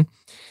weight down.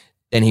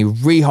 Then he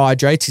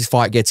rehydrates, his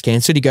fight gets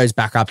cancelled, he goes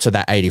back up to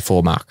that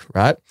 84 mark,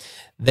 right?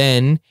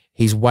 Then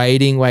he's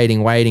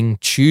waiting.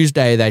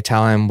 Tuesday, they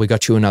tell him, we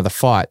got you another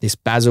fight, this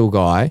Basil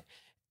guy.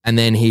 And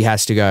then he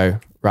has to go,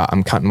 right,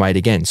 I'm cutting weight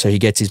again. So he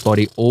gets his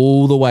body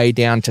all the way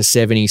down to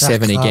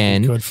 77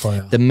 again. Good for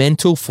you. The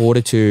mental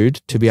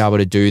fortitude to be able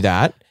to do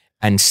that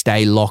and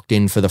stay locked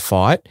in for the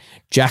fight.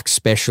 Jack's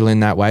special in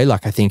that way.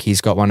 Like, I think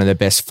he's got one of the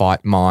best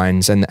fight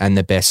minds and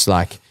the best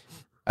like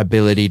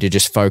ability to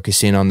just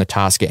focus in on the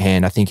task at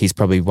hand. I think he's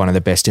probably one of the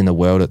best in the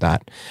world at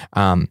that.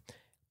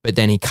 But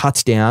then he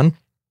cuts down,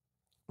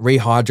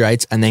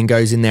 rehydrates, and then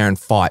goes in there and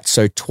fights.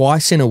 So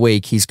twice in a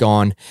week, he's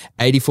gone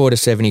 84 to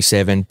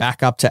 77,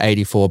 back up to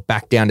 84,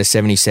 back down to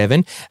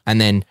 77. And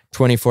then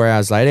 24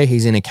 hours later,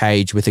 he's in a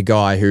cage with a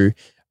guy who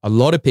a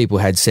lot of people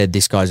had said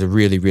this guy's a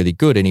really, really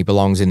good and he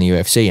belongs in the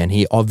UFC, and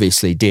he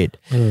obviously did.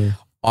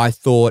 I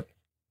thought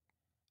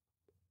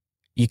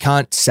you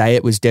can't say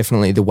it was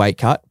definitely the weight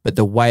cut, but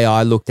the way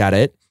I looked at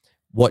it,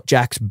 what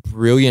Jack's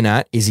brilliant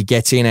at is he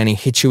gets in and he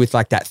hits you with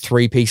like that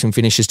 3-piece and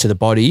finishes to the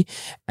body,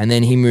 and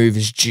then he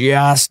moves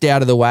just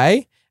out of the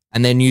way,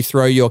 and then you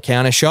throw your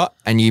counter shot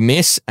and you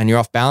miss and you're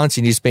off balance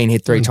and you've just been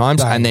hit 3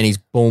 times, and then he's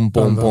boom,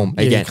 boom, boom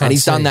again. And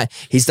he's done that.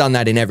 He's done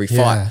that in every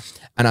fight.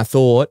 And I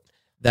thought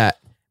that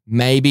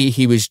maybe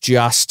he was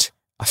just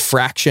a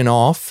fraction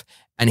off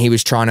and he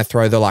was trying to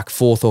throw the like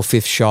 4th or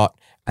 5th shot,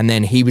 and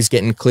then he was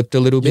getting clipped a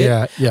little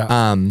bit.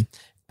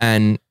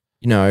 And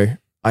you know,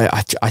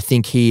 I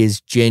think he is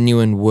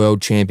genuine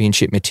world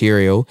championship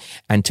material,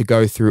 and to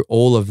go through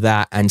all of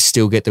that and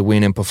still get the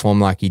win and perform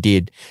like he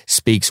did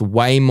speaks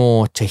way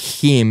more to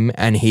him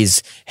and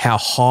how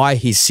high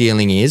his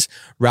ceiling is,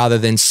 rather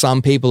than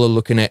some people are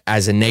looking at it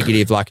as a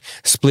negative, like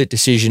split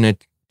decision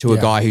to a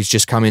guy who's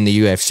just come in the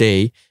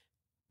UFC.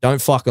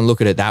 Don't fucking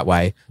look at it that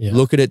way.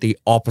 Look at it the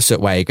opposite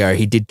way. Go,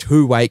 he did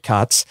 2 weight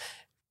cuts,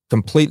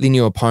 completely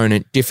new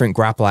opponent, different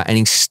grappler, and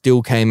he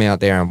still came out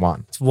there and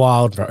won. It's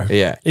wild, bro.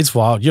 Yeah. It's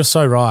wild. You're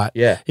so right.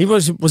 Yeah.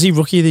 Was he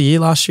rookie of the year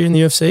last year in the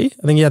UFC?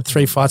 I think he had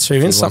 3 fights, 3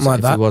 wins, something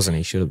like that. If he wasn't,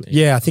 he should have been.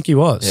 Yeah, I think he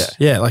was.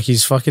 Yeah, like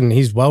he's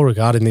well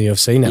regarded in the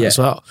UFC now as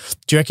well.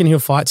 Do you reckon he'll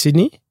fight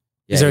Sydney?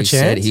 Yeah, is there a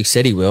chance? He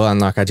said he will,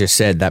 and like I just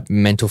said, that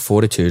mental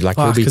fortitude, like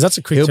that's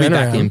a quick he'll be turnaround.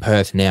 back in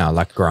Perth now,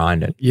 like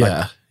grinding. Yeah,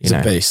 like, he's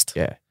a beast.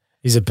 Yeah.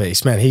 He's a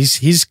beast, man.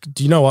 He's.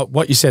 Do you know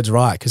what you said's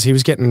right? Because he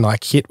was getting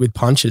like hit with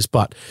punches,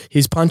 but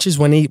his punches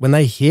when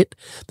they hit,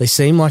 they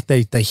seem like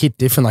they hit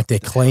different, like they're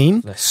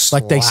clean,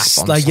 like they sting,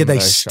 shots.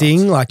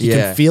 Like you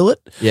can feel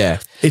it. Yeah,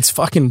 it's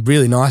fucking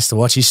really nice to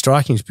watch. His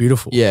striking's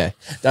beautiful. Yeah,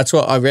 that's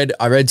what I read.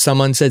 I read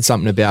someone said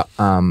something about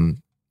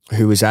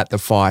who was at the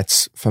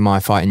fights for my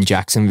fight in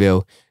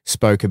Jacksonville,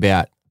 spoke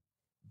about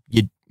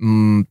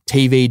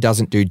TV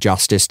doesn't do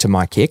justice to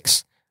my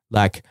kicks,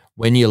 like.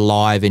 When you're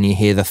live and you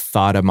hear the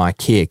thud of my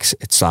kicks,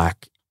 it's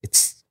like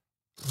it's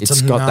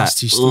got that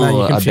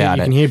about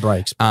it. You can hear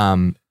breaks.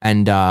 And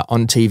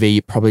on TV,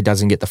 it probably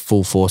doesn't get the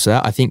full force of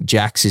that. I think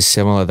Jax is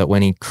similar, that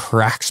when he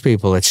cracks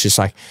people, it's just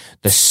like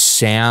the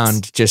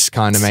sound just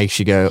kind of makes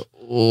you go,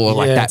 oh,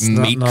 like that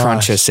meat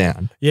cruncher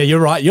sound. Yeah, you're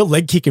right. Your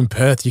leg kick in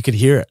Perth, you could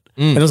hear it.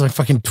 And it was like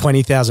fucking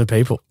 20,000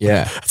 people.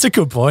 Yeah. That's a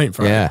good point,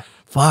 bro. Yeah.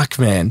 Fuck,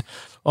 man.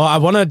 Well, I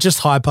want to just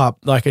hype up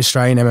like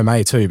Australian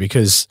MMA too,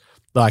 because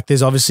like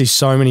there's obviously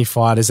so many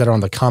fighters that are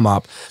on the come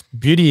up.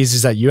 Beauty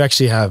is that you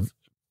actually have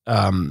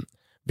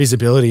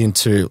visibility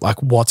into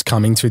like what's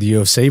coming through the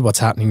UFC, what's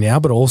happening now,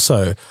 but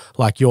also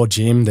like your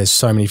gym, there's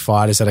so many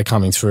fighters that are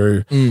coming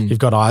through. You've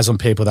got eyes on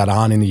people that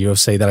aren't in the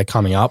UFC that are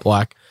coming up.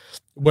 Like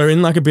we're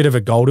in like a bit of a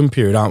golden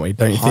period, aren't we?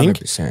 Don't you think?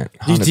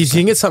 100%. Do you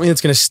think it's something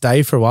that's going to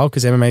stay for a while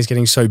because MMA is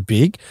getting so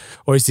big?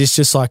 Or is this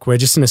just like we're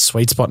just in a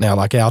sweet spot now?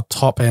 Like our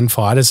top end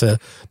fighters are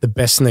the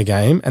best in the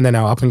game, and then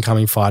our up and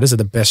coming fighters are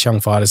the best young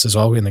fighters as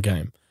well in the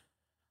game?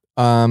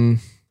 I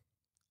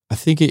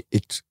think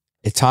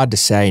it's hard to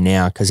say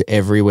now because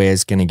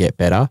everywhere's going to get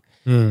better.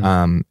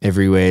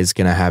 Everywhere's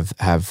going to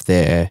have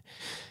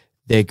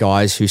their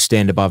guys who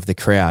stand above the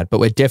crowd, but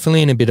we're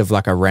definitely in a bit of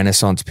like a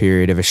renaissance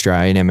period of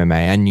Australian MMA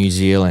and New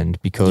Zealand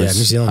because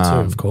New Zealand too,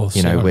 of course.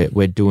 You know,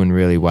 we're doing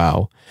really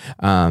well.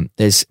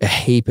 There's a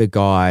heap of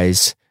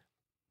guys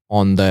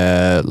on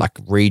the like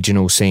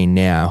regional scene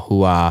now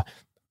who are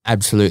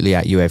absolutely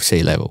at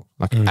UFC level,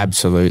 like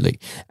absolutely,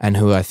 and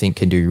who I think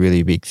can do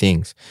really big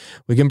things.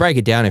 We can break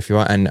it down if you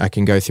want, and I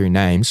can go through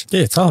names.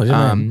 Yeah, it's hard.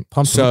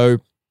 So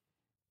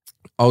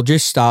I'll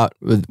just start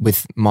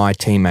with my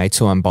teammates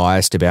who I'm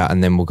biased about,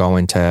 and then we'll go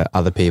into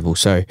other people.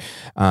 So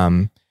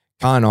Khan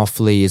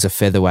Offley is a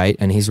featherweight,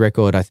 and his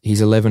record,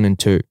 he's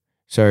 11-2.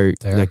 So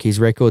like his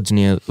record's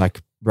near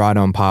like right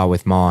on par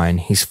with mine.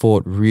 He's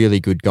fought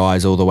really good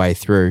guys all the way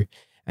through,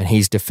 and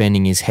he's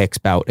defending his Hex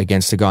belt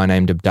against a guy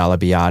named Abdallah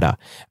Biada.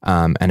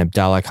 And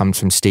Abdallah comes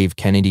from Steve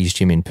Kennedy's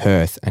gym in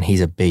Perth, and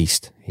he's a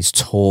beast. He's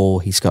tall.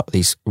 He's got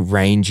this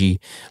rangy,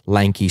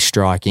 lanky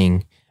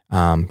striking,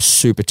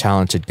 super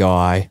talented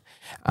guy.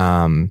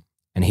 And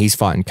he's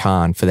fighting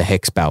Khan for the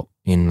Hex belt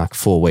in like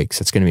 4 weeks.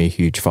 It's going to be a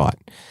huge fight.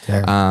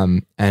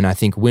 And I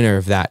think winner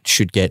of that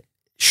should get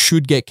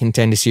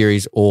Contender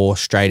Series or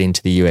straight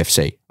into the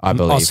UFC, I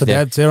believe. Oh, so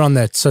they're on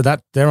that. So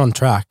that they're on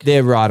track.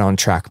 They're right on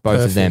track,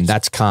 both of them.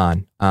 That's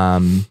Khan.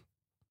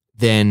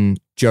 Then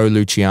Joe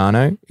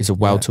Luciano is a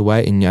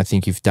welterweight, and I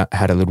think you've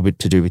had a little bit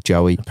to do with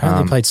Joey.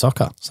 Apparently played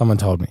soccer, someone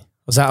told me.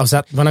 Was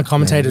that when I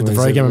commentated the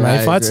Rogue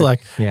MMA fights?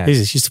 Like, he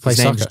used to play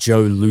soccer. His name's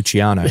Joe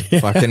Luciano.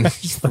 Fucking,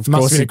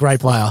 must be a great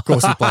player. Of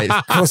course he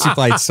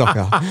played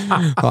soccer.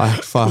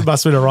 Like, fuck.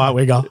 Must have been a right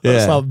winger.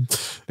 Yeah.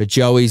 But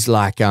Joey's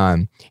like,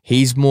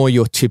 he's more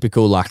your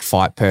typical like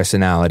fight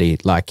personality.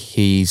 Like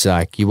he's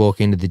like, you walk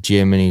into the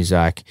gym and he's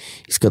like,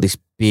 he's got this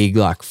big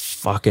like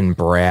fucking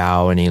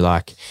brow, and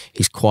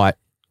he's quite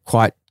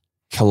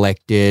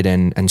collected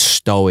and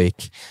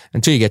stoic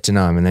until you get to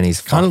know him, and then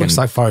he's kind of looks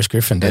like Forrest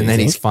Griffin. And then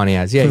he's funny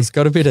as he's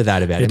got a bit of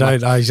that about him. I'm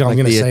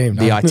going to see him.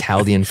 The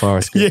Italian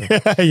Forrest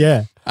Griffin.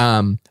 yeah.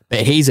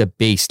 But he's a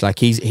beast. Like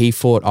he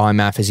fought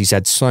IMAF, he's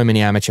had so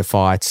many amateur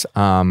fights.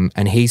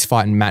 And he's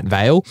fighting Matt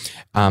Vale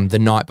the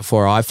night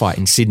before I fight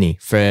in Sydney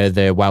for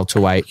the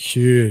welterweight.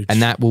 Huge.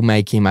 And that will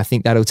make him, I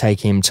think that'll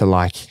take him to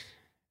like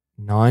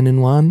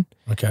 9-1.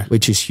 Okay.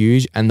 Which is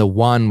huge. And the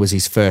 1 was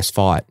his first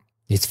fight,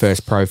 his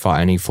first pro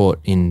fight, and he fought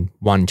in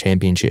 1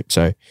 championship.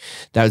 So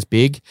that was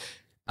big.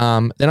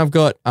 Then I've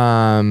got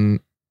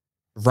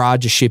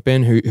Raja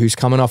Shippen, who's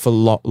coming off a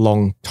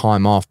long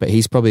time off, but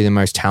he's probably the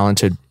most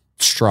talented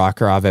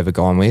striker I've ever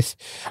gone with.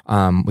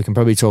 We can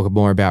probably talk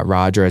more about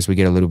Raja as we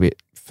get a little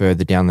bit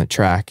further down the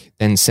track.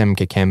 Then Sem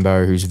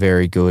Kakembo, who's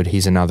very good.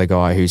 He's another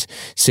guy who's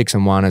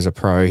 6-1 as a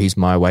pro. He's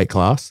my weight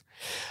class.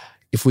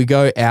 If we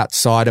go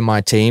outside of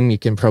my team, you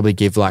can probably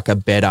give like a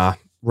better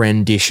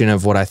rendition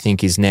of what I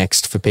think is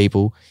next for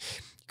people.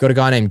 Got a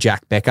guy named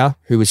Jack Becker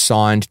who was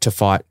signed to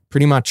fight,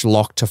 pretty much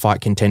locked to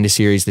fight Contender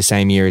Series the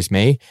same year as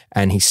me,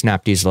 and he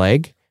snapped his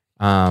leg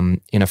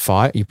in a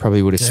fight. You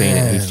probably would have seen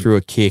it. He threw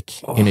a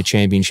kick in a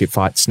championship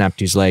fight, snapped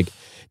his leg.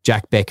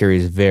 Jack Becker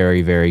is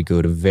very, very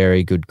good, a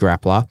very good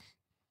grappler.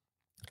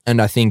 And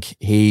I think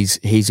he's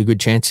a good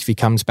chance if he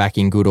comes back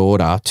in good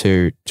order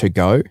to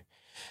go.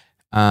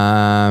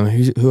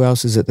 Who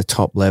else is at the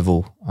top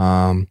level?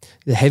 The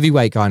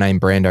heavyweight guy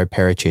named Brando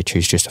Pericic,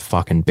 who's just a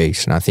fucking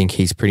beast. And I think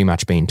he's pretty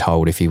much been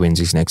told if he wins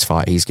his next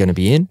fight, he's going to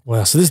be in.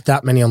 Wow. So there's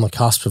that many on the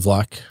cusp of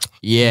like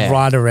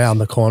right around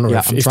the corner.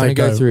 Yeah, I'm trying to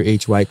go through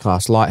each weight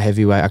class. Light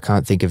heavyweight, I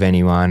can't think of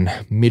anyone.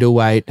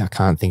 Middleweight, I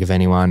can't think of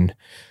anyone.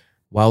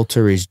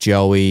 Welter is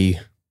Joey,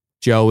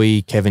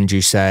 Kevin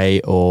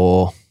Doucet,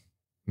 or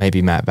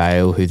maybe Matt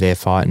Vale, who they're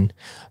fighting.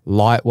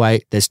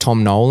 Lightweight, there's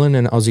Tom Nolan,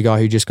 an Aussie guy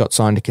who just got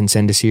signed to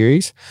Contender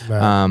Series.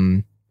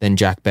 Then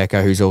Jack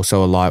Becker, who's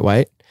also a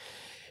lightweight.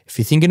 If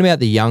you're thinking about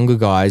the younger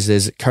guys,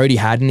 there's Cody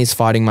Haddon is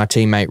fighting my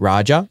teammate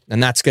Raja,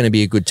 and that's going to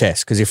be a good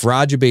test because if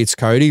Raja beats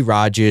Cody,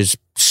 Raja's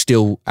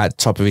still at the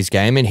top of his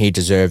game and he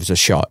deserves a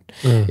shot.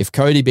 If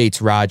Cody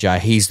beats Raja,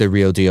 he's the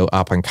real deal,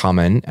 up and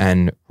coming,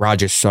 and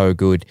Raja's so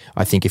good.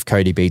 I think if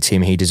Cody beats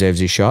him, he deserves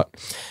his shot.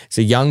 It's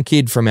a young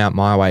kid from out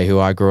my way who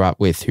I grew up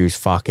with who's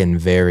fucking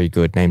very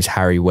good. Name's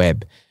Harry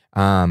Webb.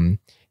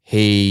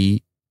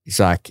 He is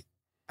like,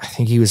 I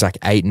think he was like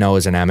 8-0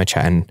 as an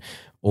amateur and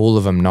all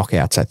of them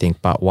knockouts, I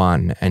think, but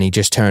one. And he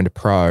just turned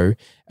pro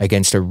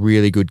against a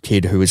really good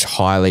kid who was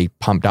highly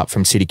pumped up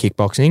from City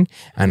Kickboxing,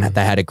 and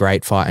they had a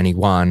great fight and he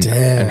won.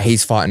 Damn. And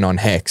he's fighting on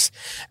Hex.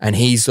 And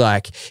he's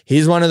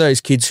one of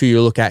those kids who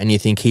you look at and you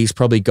think he's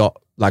probably got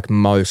like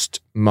most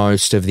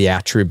of the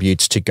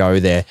attributes to go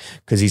there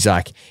because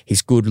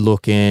he's good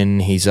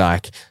looking, he's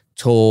like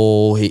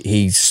tall,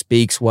 he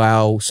speaks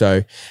well.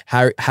 So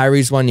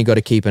Harry's one you got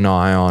to keep an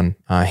eye on.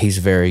 He's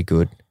very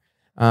good.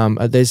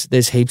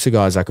 There's heaps of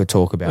guys I could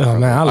talk about. Oh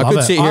man, I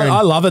love it.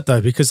 I love it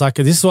though because like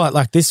this is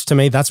like this to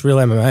me that's real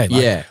MMA.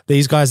 Like,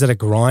 these guys that are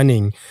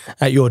grinding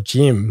at your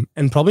gym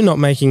and probably not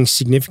making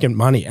significant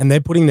money, and they're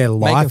putting their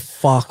life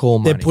fuck all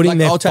money. They're putting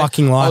their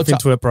fucking life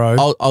into it,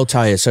 bro. I'll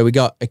tell you. So we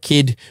got a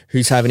kid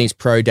who's having his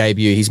pro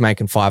debut. He's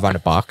making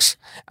 $500,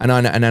 and I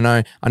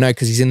know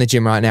because he's in the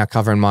gym right now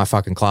covering my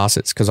fucking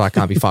classes because I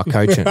can't be fuck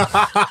coaching.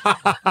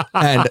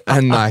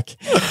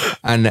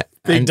 and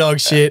big dog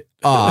shit.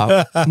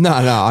 Oh, no.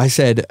 I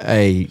said,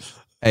 hey,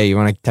 you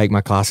want to take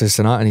my classes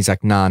tonight? And he's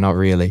like, nah, not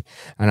really.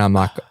 And I'm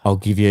like, I'll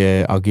give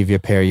you a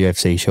pair of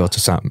UFC shorts or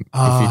something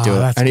if you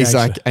do it. And he's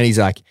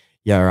like,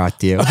 yeah, all right,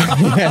 deal.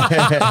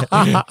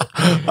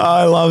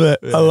 I love it.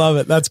 I love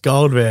it. That's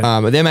gold, man.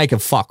 But they're making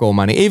fuck all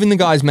money. Even the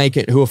guys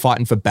who are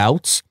fighting for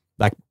belts,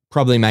 like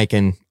probably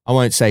making, I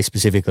won't say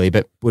specifically,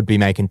 but would be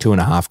making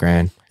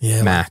 $2,500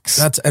 max.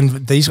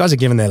 And these guys are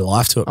giving their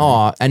life to it. Man.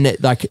 Oh, and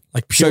like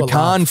so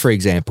Khan, for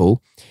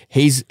example,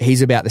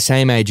 he's about the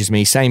same age as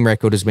me, same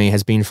record as me,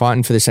 has been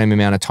fighting for the same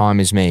amount of time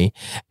as me,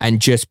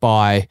 and just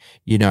by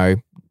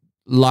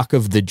luck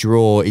of the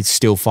draw, is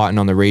still fighting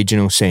on the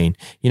regional scene.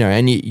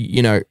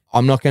 And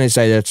I'm not going to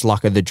say that's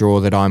luck of the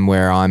draw that I'm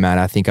where I'm at.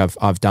 I think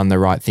I've done the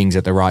right things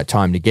at the right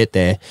time to get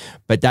there,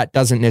 but that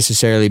doesn't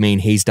necessarily mean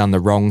he's done the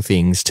wrong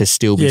things to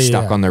still be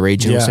stuck on the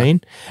regional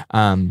scene.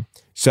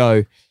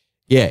 So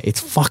yeah, it's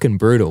fucking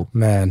brutal,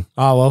 man.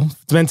 Oh well,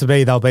 it's meant to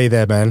be. They'll be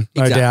there, man.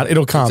 No doubt,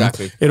 it'll come.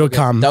 Exactly. It'll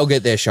come. They'll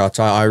get their shots.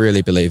 I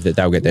really believe that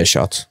they'll get their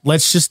shots.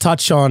 Let's just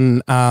touch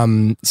on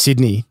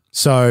Sydney.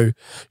 So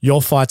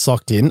your fight's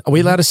locked in. Are we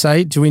allowed to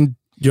say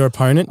your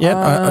opponent yet?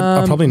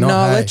 Probably not.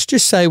 No, let's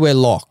just say we're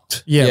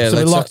locked. Yeah, so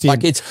we're locked in.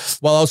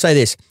 I'll say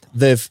this.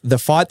 The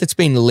fight that's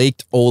been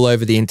leaked all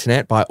over the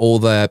internet by all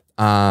the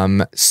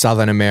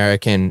Southern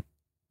American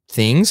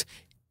things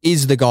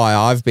is the guy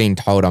I've been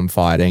told I'm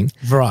fighting.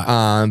 Right.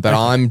 But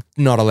I'm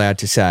not allowed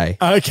to say.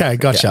 Okay,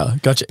 gotcha.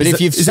 But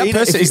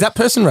is that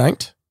person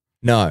ranked?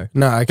 No.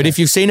 Okay. But if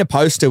you've seen a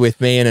poster with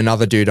me and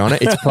another dude on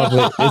it, it's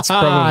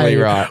probably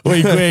right.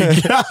 Wink.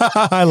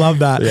 I love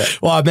that. Yeah.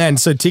 Well, man,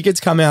 so tickets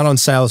come out on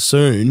sale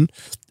soon.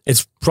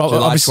 It's probably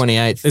July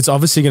 28th. It's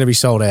obviously going to be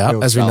sold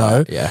out, as we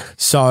know. Yeah.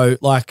 So,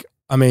 like,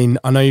 I mean,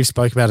 I know you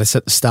spoke about it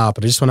at the start,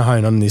 but I just want to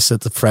hone on this at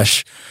the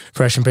fresh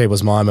in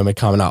people's mind when we're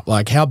coming up.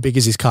 Like, how big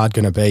is this card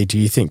going to be, do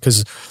you think?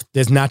 Because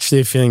there's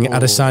naturally a feeling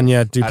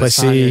Adesanya,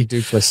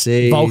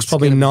 Duplessis. Volk's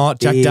probably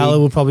not. Jack Dalla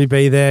will probably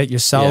be there.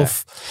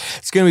 Yourself. Yeah.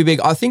 It's going to be big.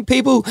 I think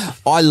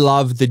I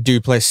love the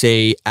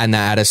Duplessis and the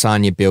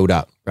Adesanya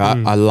build-up.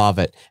 Right, I love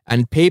it.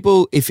 And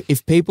people,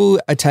 if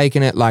people are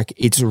taking it like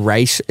it's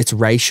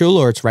racial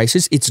or it's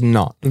racist, it's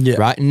not. Yeah.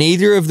 Right.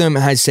 Neither of them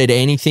has said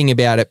anything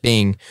about it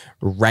being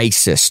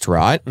racist.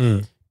 Right.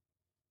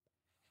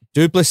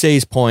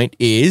 Duplessis' point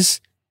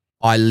is,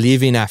 I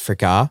live in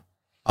Africa.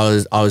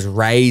 I was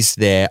raised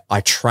there.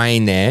 I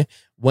train there.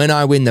 When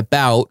I win the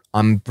belt,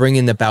 I'm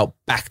bringing the belt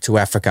back to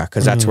Africa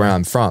because that's where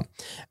I'm from.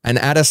 And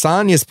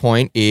Adesanya's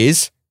point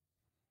is,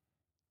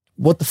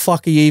 what the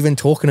fuck are you even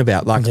talking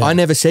about? Like, I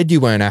never said you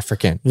weren't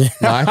African. Yeah.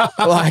 But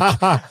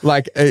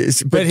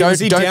was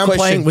he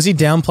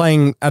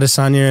downplaying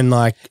Adesanya and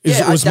like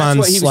Usman's that's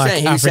what he was like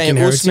saying. He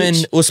African was saying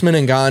heritage? Usman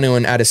Ngannou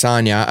and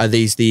Adesanya are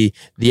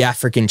the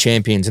African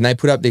champions, and they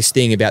put up this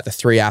thing about the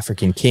 3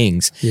 African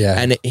kings. Yeah,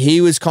 and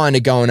he was kind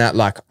of going at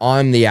like,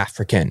 I'm the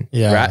African.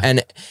 Yeah, right.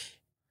 And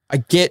I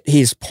get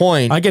his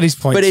point. But too,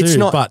 it's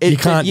not. But you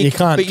can't condemn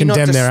their. You're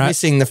not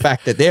dismissing the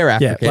fact that they're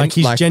African. Yeah, like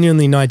he's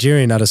genuinely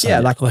Nigerian. Adesanya. Yeah,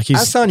 like he's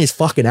Adesanya's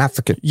fucking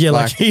African. Yeah,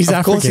 like he's African.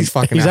 Of course he's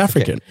fucking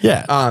African.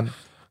 Yeah.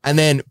 And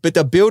then, but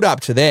the build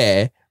up to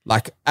there,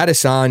 like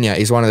Adesanya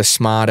is one of the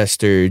smartest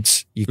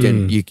dudes you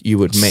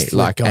would meet. Slick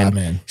like, guy, and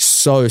man.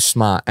 So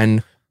smart.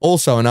 And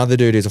also another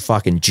dude who's a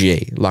fucking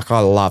G. Like,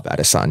 I love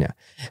Adesanya.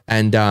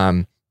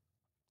 And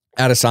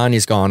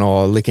Adesanya's gone,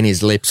 licking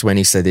his lips when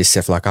he said this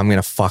stuff, like, I'm going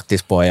to fuck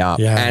this boy up.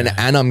 Yeah.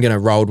 And I'm going to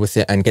roll with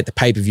it and get the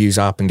pay-per-views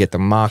up and get the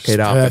market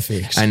up.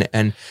 Perfect.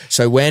 And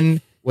so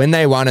when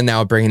they won and they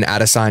were bringing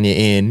Adesanya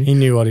in, he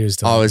knew what he was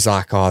doing. I was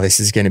like, this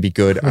is going to be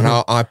good. And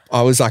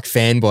I was like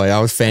fanboy. I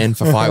was fan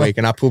for Fight Week,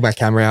 and I pulled my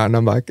camera out and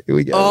I'm like, here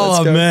we go.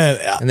 Oh, man.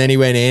 And then he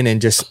went in and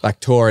just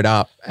like tore it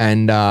up.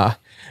 And, I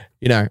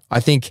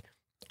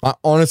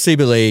honestly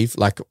believe,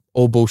 like,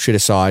 all bullshit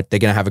aside, they're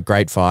going to have a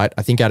great fight.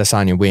 I think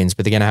Adesanya wins,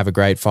 but they're going to have a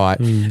great fight.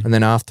 And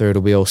then after,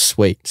 it'll be all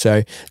sweet.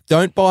 So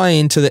don't buy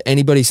into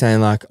anybody saying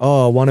like,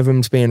 one of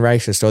them's being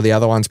racist or the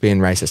other one's being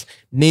racist.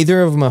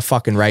 Neither of them are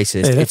fucking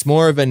racist. It's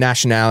more of a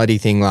nationality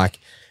thing. Like,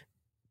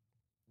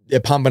 they're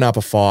pumping up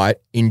a fight.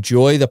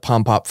 Enjoy the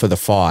pump up for the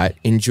fight.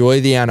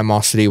 Enjoy the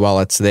animosity while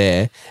it's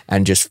there,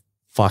 and just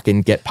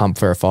fucking get pumped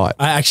for a fight.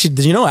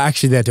 Did you know what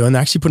actually they're doing?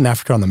 They're actually putting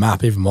Africa on the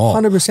map even more.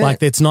 100%.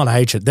 Like, it's not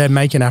hatred. They're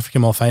making Africa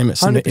more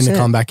famous in the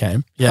comeback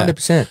game. Yeah.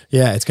 100%.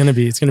 Yeah, it's going to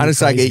be And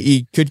it's like,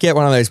 you could get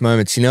one of those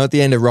moments, at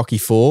the end of Rocky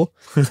 4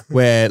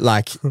 where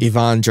like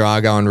Ivan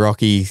Drago and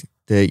Rocky,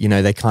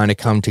 they kind of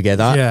come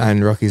together,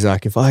 and Rocky's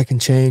like, if I can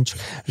change,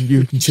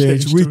 you can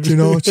change, we can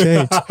all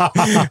change.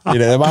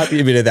 There might be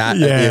a bit of that.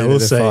 Yeah,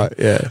 we'll see. Fight.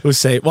 Yeah, we'll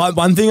see.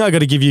 One thing I got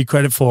to give you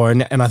credit for,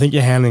 and I think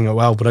you're handling it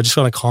well, but I just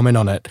want to comment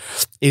on it,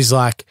 is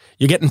like,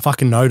 you're getting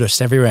fucking noticed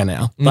everywhere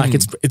now. Like,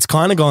 it's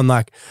kind of gone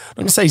like, I'm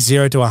going to say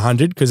 0 to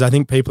 100, because I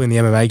think people in the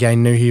MMA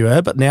game knew who you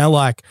were, but now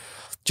like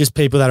just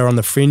people that are on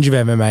the fringe of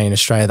MMA in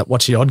Australia that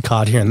watch the odd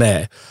card here and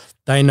there,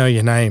 they know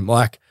your name.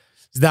 Like,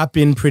 has that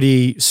been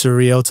pretty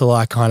surreal to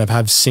like kind of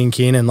have sink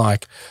in and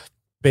like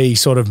be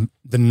sort of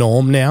the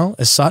norm now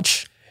as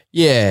such?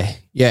 Yeah,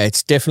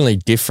 it's definitely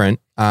different.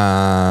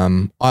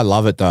 I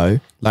love it though.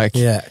 Like,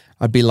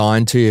 I'd be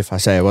lying to you if I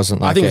say it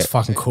wasn't like I think it's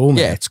fucking cool, man.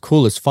 Yeah, it's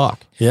cool as fuck.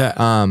 Yeah.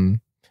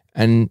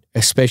 And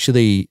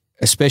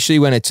especially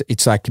when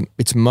it's like,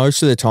 it's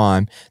most of the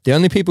time, the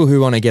only people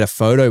who want to get a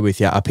photo with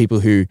you are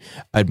people who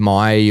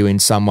admire you in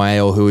some way,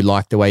 or who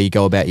like the way you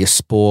go about your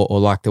sport, or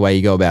like the way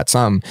you go about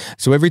something.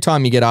 So every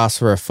time you get asked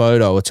for a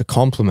photo, it's a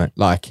compliment.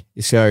 Like,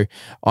 so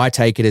I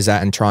take it as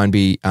that and try and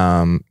be,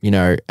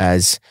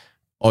 as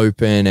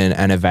open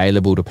and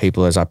available to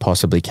people as I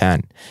possibly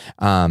can.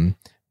 I'm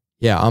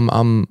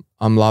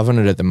loving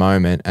it at the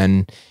moment.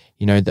 And,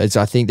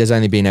 I think there's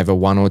only been ever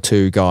 1 or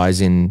 2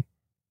 guys in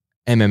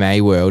MMA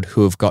world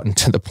who have gotten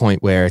to the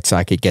point where it's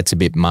like it gets a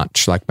bit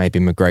much, like maybe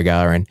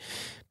McGregor and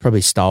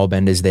probably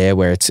Stylebenders there,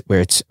 where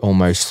it's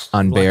almost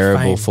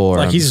unbearable for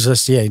him. Like, he's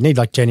just, you need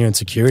like genuine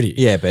security.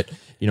 Yeah, but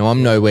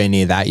I'm nowhere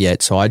near that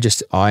yet, so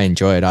I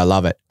enjoy it. I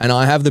love it. And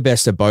I have the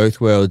best of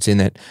both worlds in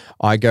that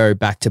I go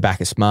back to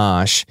Bacchus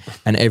Marsh,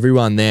 and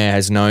everyone there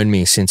has known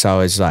me since I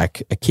was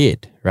like a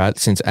kid,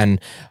 right? And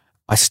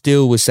I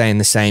still was saying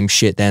the same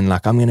shit then,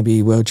 like, I'm going to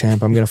be world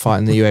champ, I'm going to fight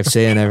in the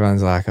UFC, and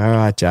everyone's like, all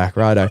right, Jack,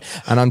 righto.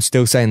 And I'm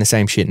still saying the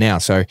same shit now.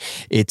 So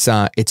it's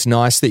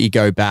nice that you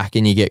go back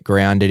and you get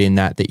grounded in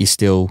that you're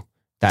still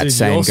that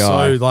same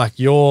guy. Like,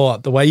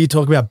 the way you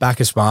talk about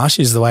Bacchus Marsh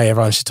is the way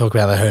everyone should talk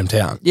about their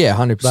hometown. Yeah,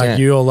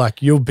 100%.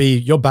 Like,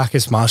 you're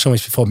Bacchus Marsh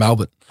almost before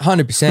Melbourne.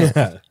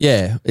 100%.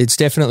 Yeah, it's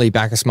definitely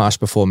Bacchus Marsh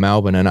before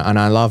Melbourne. And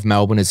I love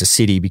Melbourne as a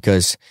city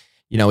because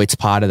it's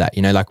part of that,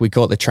 like we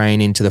caught the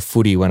train into the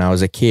footy when I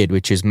was a kid,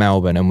 which is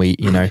Melbourne. And we,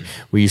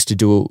 we used to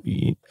do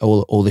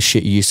all the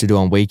shit you used to do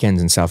on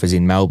weekends and stuff is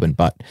in Melbourne.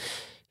 But,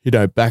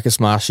 Bacchus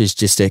Marsh is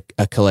just a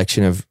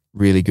collection of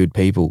really good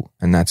people,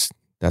 and that's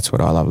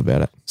what I love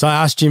about it. So I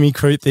asked Jimmy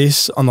Crute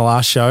this on the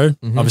last show,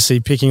 obviously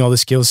picking all the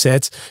skill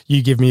sets.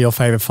 You give me your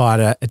favorite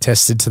fighter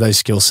attested to those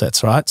skill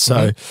sets, right?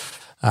 So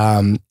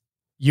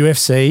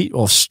UFC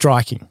or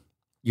striking?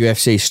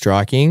 UFC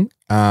striking.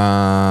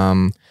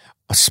 I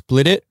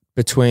split it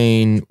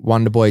between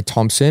Wonderboy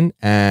Thompson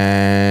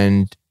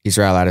and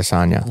Israel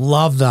Adesanya.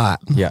 Love that.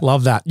 Yeah.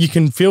 Love that. You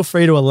can feel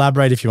free to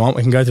elaborate if you want.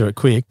 We can go through it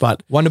quick,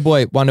 but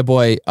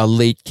Wonderboy,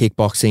 elite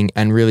kickboxing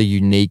and really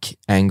unique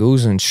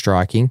angles and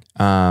striking.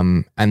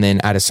 And then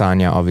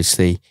Adesanya,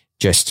 obviously,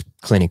 just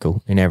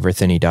clinical in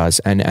everything he does.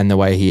 And the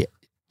way he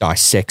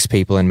dissects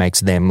people and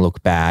makes them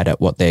look bad at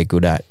what they're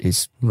good at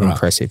is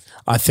impressive.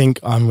 I think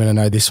I'm going to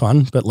know this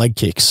one, but leg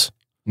kicks.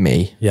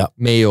 Me. Yeah.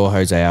 Me or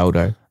Jose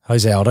Aldo.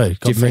 Jose Aldo.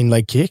 Got mean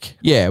leg kick?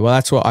 Yeah, well,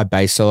 that's what I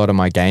based a lot of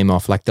my game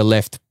off. Like the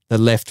left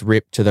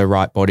rip to the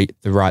right body,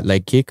 the right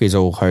leg kick is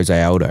all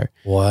Jose Aldo.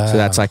 Wow. So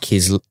that's like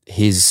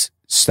his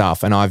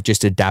stuff. And I've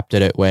just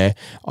adapted it where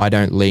I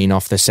don't lean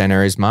off the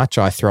center as much.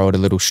 I throw it a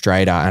little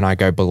straighter and I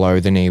go below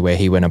the knee where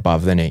he went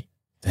above the knee.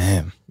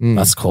 Damn.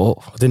 That's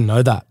cool. I didn't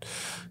know that.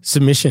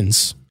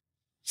 Submissions.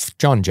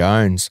 John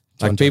Jones.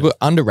 People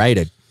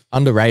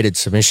underrated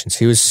submissions.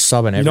 He was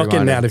subbing everyone. You're not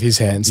getting out of his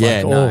hands.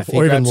 Yeah,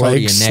 or even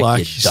legs. Neck,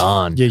 like, you're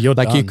done. Yeah, you're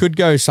like done. you could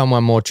go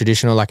someone more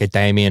traditional like a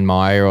Damian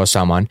Maia or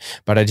someone,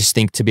 but I just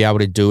think to be able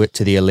to do it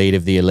to the elite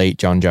of the elite,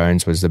 John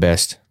Jones was the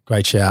best.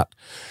 Great shout.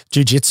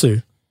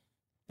 Jiu-jitsu.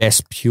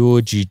 Best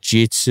pure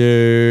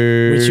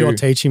jiu-jitsu. Which you're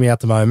teaching me at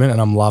the moment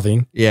and I'm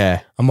loving.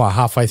 Yeah. I'm like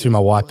halfway through my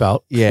white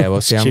belt. Yeah,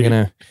 well see, I'm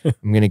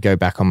gonna go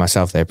back on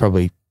myself there.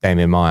 Probably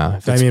Damian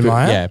Maia. Damian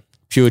Maia? Yeah.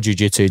 Pure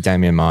jiu-jitsu,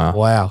 Damian Maia.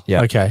 Wow.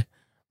 Yeah. Okay.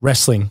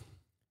 Wrestling.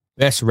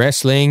 Best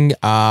wrestling,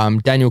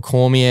 Daniel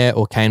Cormier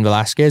or Cain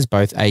Velasquez,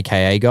 both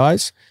AKA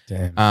guys.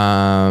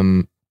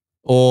 Damn.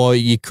 Or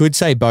you could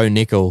say Bo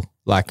Nickel,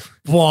 like,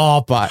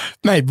 wow, but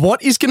mate,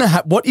 what is going to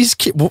happen?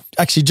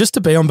 Actually, just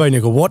to be on Bo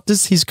Nickel, what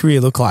does his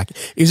career look like?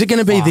 Is it going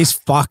to be this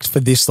fucked for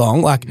this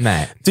long? Like,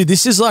 mate, dude,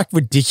 this is like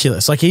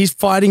ridiculous. Like he's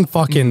fighting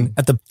fucking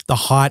at the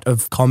height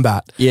of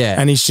combat. Yeah.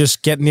 And he's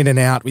just getting in and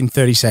out in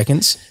 30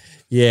 seconds.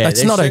 Yeah.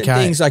 That's not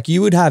okay. Things like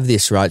you would have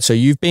this, right? So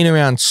you've been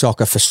around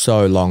soccer for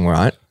so long,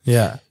 right?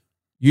 Yeah.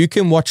 You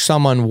can watch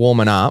someone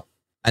warming up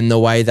and the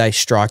way they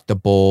strike the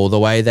ball, the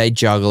way they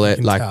juggle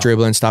it, like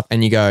dribble and stuff,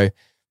 and you go,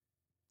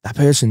 that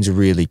person's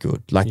really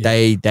good. Like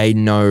they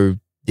know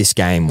this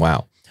game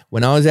well.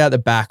 When I was out the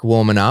back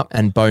warming up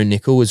and Bo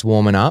Nickel was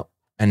warming up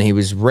and he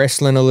was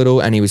wrestling a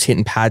little and he was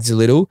hitting pads a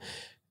little,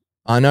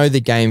 I know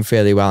the game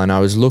fairly well. And I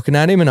was looking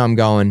at him and I'm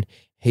going,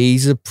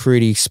 he's a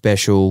pretty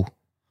special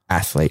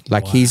athlete.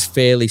 Like he's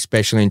fairly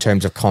special in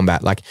terms of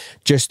combat. Like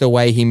just the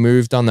way he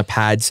moved on the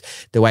pads,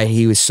 the way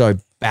he was so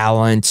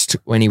balanced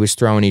when he was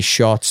throwing his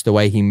shots, the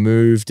way he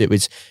moved, it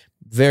was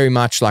very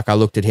much like I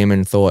looked at him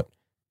and thought,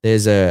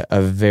 there's a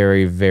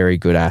very, very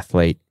good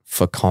athlete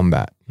for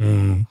combat.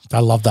 I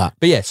love that.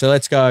 But yeah, so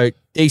let's go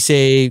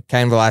DC,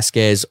 Cain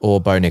Velasquez or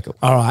Bo Nickel.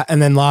 All right.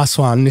 And then last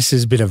one, this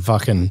is a bit of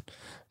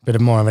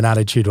more of an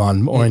attitude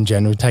one, or in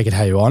general, take it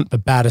how you want,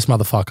 but baddest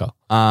motherfucker.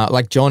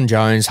 Like John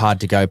Jones, hard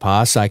to go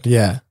past. Like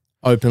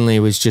openly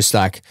was just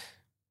like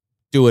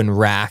doing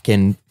rack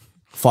and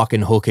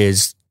fucking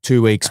hookers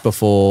 2 weeks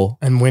before.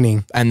 And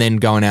winning. And then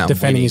going out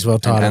defending his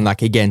world title. And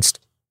like against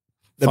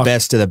the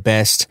best of the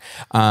best.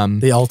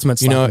 The ultimate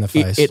slap in the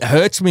face. It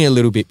hurts me a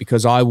little bit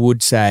because I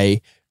would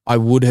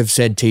have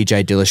said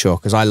TJ Dillashaw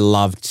because I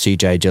loved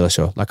TJ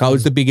Dillashaw. Like I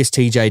was the biggest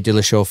TJ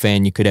Dillashaw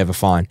fan you could ever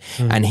find.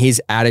 And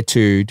his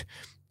attitude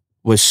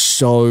was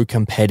so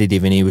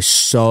competitive and he was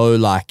so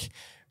like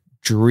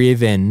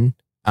driven,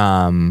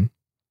 the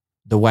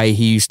way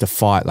he used to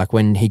fight, like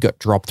when he got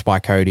dropped by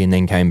Cody and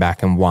then came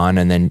back and won.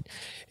 And then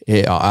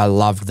I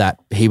loved that.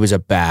 He was a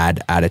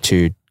bad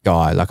attitude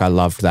guy. Like I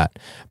loved that.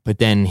 But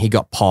then he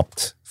got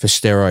popped for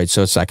steroids.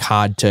 So it's like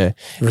hard to,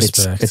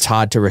 it's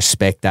hard to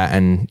respect that.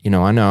 And, you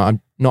know, I know I'm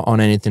not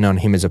on anything on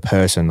him as a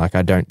person. Like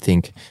I don't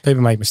think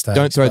people make mistakes.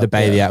 Don't throw the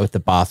baby out with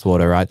the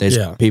bathwater, right? There's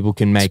people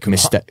can make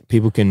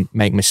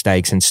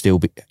mistakes and still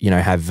be, you know,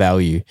 have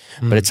value.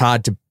 But it's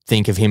hard to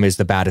think of him as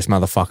the baddest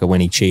motherfucker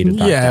when he cheated.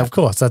 Like that. Of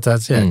course.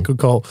 That's good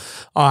call.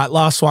 All right,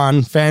 last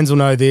one. Fans will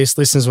know this.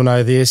 Listeners will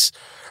know this.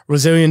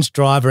 Resilience,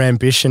 drive, or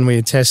ambition. We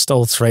attest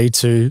all three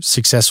to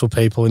successful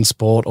people in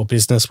sport or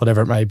business,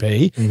 whatever it may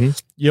be.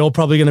 You're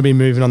probably going to be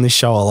moving on this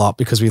show a lot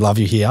because we love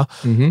you here.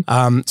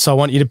 So I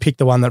want you to pick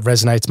the one that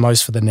resonates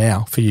most for the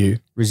now for you.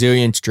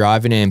 Resilience,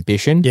 drive, and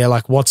ambition. Yeah,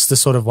 like what's the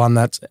sort of one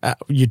that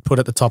you'd put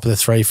at the top of the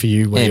three for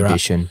you?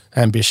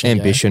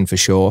 Ambition for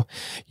sure.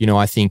 You know,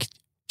 I think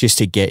just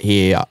to get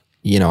here,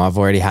 you know, I've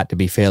already had to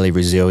be fairly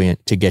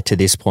resilient to get to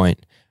this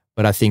point.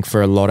 But I think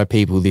for a lot of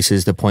people, this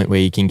is the point where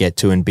you can get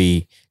to and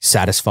be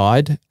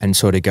satisfied and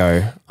sort of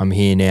go, I'm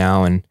here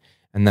now and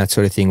that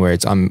sort of thing where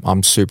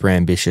I'm super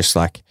ambitious.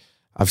 Like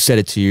I've said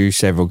it to you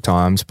several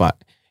times, but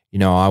you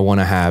know, I want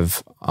to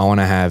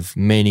have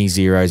many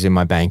zeros in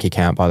my bank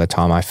account by the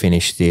time I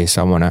finish this.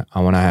 I want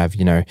to have,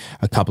 you know,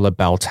 a couple of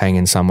belts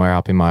hanging somewhere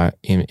up in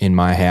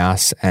my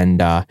house and,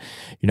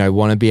 you know,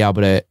 want to be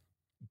able to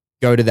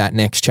go to that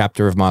next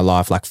chapter of my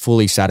life, like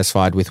fully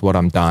satisfied with what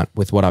I've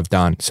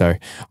done. So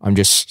I'm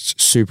just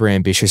super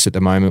ambitious at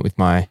the moment with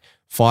my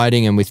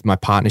fighting and with my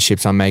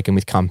partnerships I'm making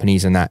with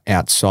companies, and that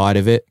outside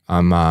of it,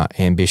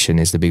 ambition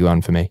is the big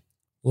one for me.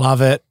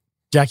 Love it.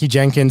 Jackie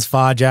Jenkins,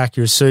 Far Jack,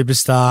 you're a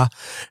superstar.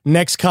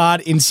 Next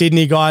card in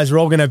Sydney, guys. We're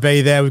all going to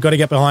be there. We've got to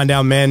get behind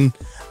our men.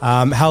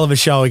 Hell of a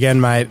show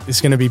again, mate.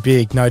 It's going to be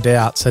big, no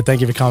doubt. So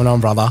thank you for coming on,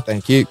 brother.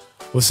 Thank you.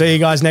 We'll see you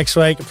guys next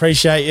week.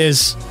 Appreciate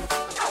yous.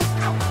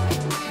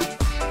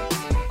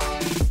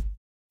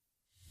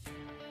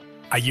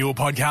 Are you a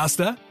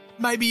podcaster?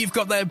 Maybe you've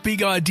got that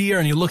big idea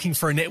and you're looking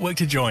for a network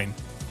to join.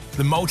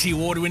 The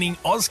multi-award-winning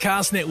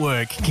Ozcast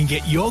Network can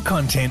get your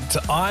content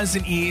to eyes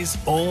and ears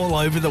all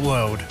over the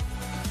world.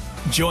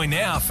 Join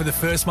now for the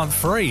first month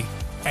free,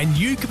 and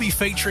you could be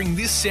featuring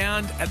this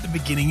sound at the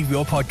beginning of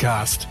your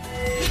podcast.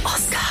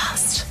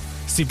 Ozcast.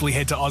 Simply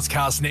head to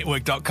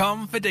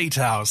ozcastnetwork.com for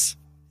details.